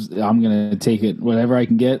 it is. I'm gonna take it whatever I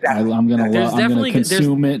can get. I'm gonna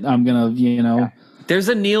consume it. I'm gonna, There's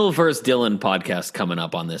a Neil versus Dylan podcast coming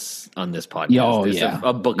up on this podcast. There's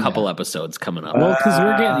a couple episodes coming up. Well, because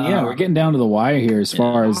we're getting down to the wire here as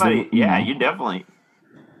far as you definitely.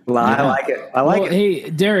 Well, I like it. I like it. Hey,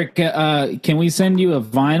 Derek, can we send you a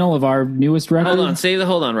vinyl of our newest record?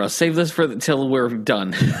 Hold on, Russ. Save this till we're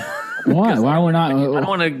done. Why? Why we're not? I don't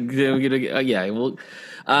want to.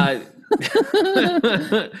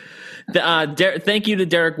 Thank you to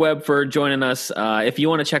Derek Webb for joining us. If you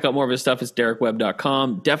want to check out more of his stuff, it's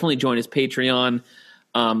DerekWebb.com. Definitely join his Patreon.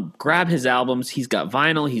 Grab his albums. He's got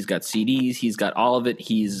vinyl. He's got CDs. He's got all of it.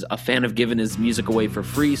 He's a fan of giving his music away for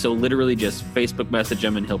free. So literally just Facebook message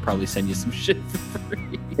him and he'll probably send you some shit for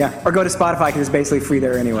free. Yeah, or go to Spotify because it's basically free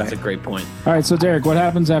there anyway. That's a great point. All right, so Derek, what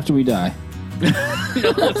happens after we die?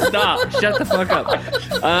 Stop! Shut the fuck up.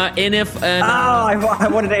 I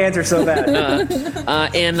wanted to answer so bad. Go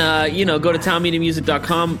to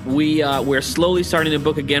townmeetingmusic.com. We're slowly starting to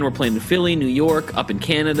book again. We're playing in Philly, New York, up in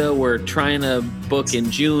Canada. We're trying to book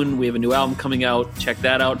in June. We have a new album coming out. Check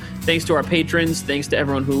that out. Thanks to our patrons. Thanks to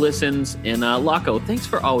everyone who listens. And Laco, thanks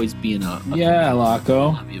for always being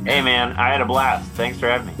Laco. Hey man, I had a blast. Thanks for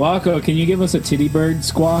having me. Laco, can you give us a titty bird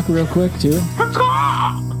squawk real quick too?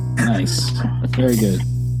 Nice. Very good.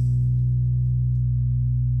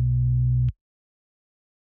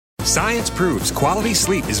 Science proves quality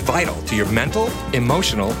sleep is vital to your mental,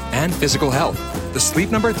 emotional, and physical health. The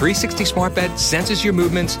Sleep Number 360 smart bed senses your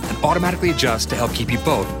movements and automatically adjusts to help keep you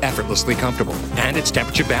both effortlessly comfortable. And it's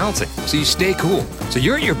temperature balancing, so you stay cool. So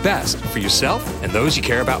you're at your best for yourself and those you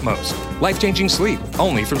care about most. Life-changing sleep,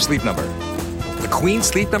 only from Sleep Number. The Queen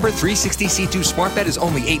Sleep Number 360 C2 smart bed is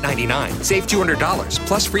only $8.99. Save $200,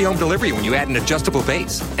 plus free home delivery when you add an adjustable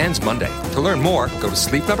base. Ends Monday. To learn more, go to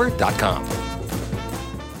sleepnumber.com.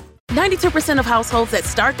 92% of households that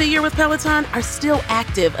start the year with Peloton are still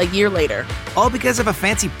active a year later. All because of a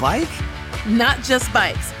fancy bike? Not just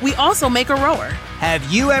bikes. We also make a rower. Have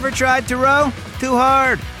you ever tried to row? Too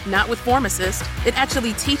hard. Not with Form Assist. It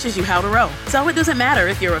actually teaches you how to row. So it doesn't matter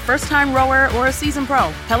if you're a first-time rower or a seasoned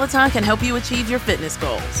pro. Peloton can help you achieve your fitness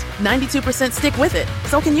goals. 92% stick with it.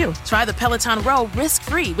 So can you. Try the Peloton Row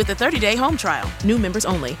risk-free with a 30-day home trial. New members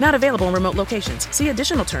only. Not available in remote locations. See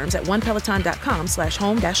additional terms at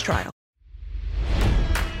onepeloton.com/home-trial.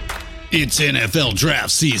 It's NFL draft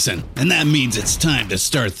season, and that means it's time to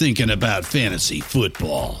start thinking about fantasy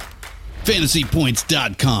football.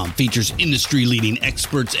 FantasyPoints.com features industry-leading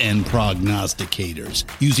experts and prognosticators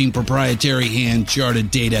using proprietary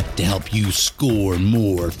hand-charted data to help you score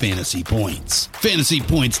more fantasy points.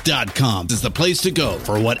 FantasyPoints.com is the place to go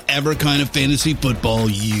for whatever kind of fantasy football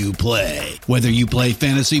you play. Whether you play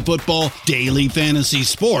fantasy football, daily fantasy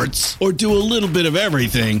sports, or do a little bit of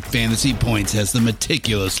everything, Fantasy Points has the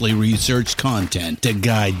meticulously researched content to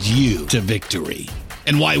guide you to victory.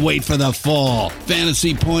 And why wait for the fall?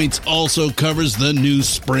 Fantasy Points also covers the new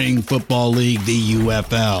spring football league, the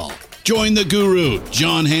UFL. Join the guru,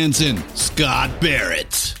 John Hansen, Scott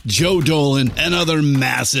Barrett, Joe Dolan, and other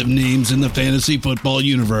massive names in the fantasy football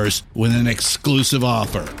universe with an exclusive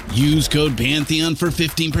offer. Use code Pantheon for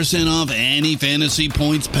 15% off any Fantasy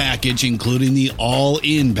Points package, including the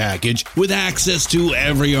all-in package, with access to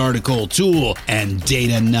every article, tool, and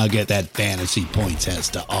data nugget that Fantasy Points has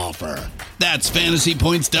to offer. That's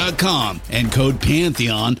FantasyPoints.com and code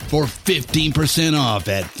Pantheon for 15% off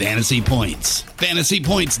at Fantasy Points.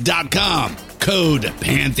 FantasyPoints.com, code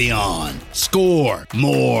Pantheon. Score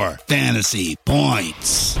more fantasy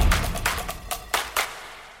points.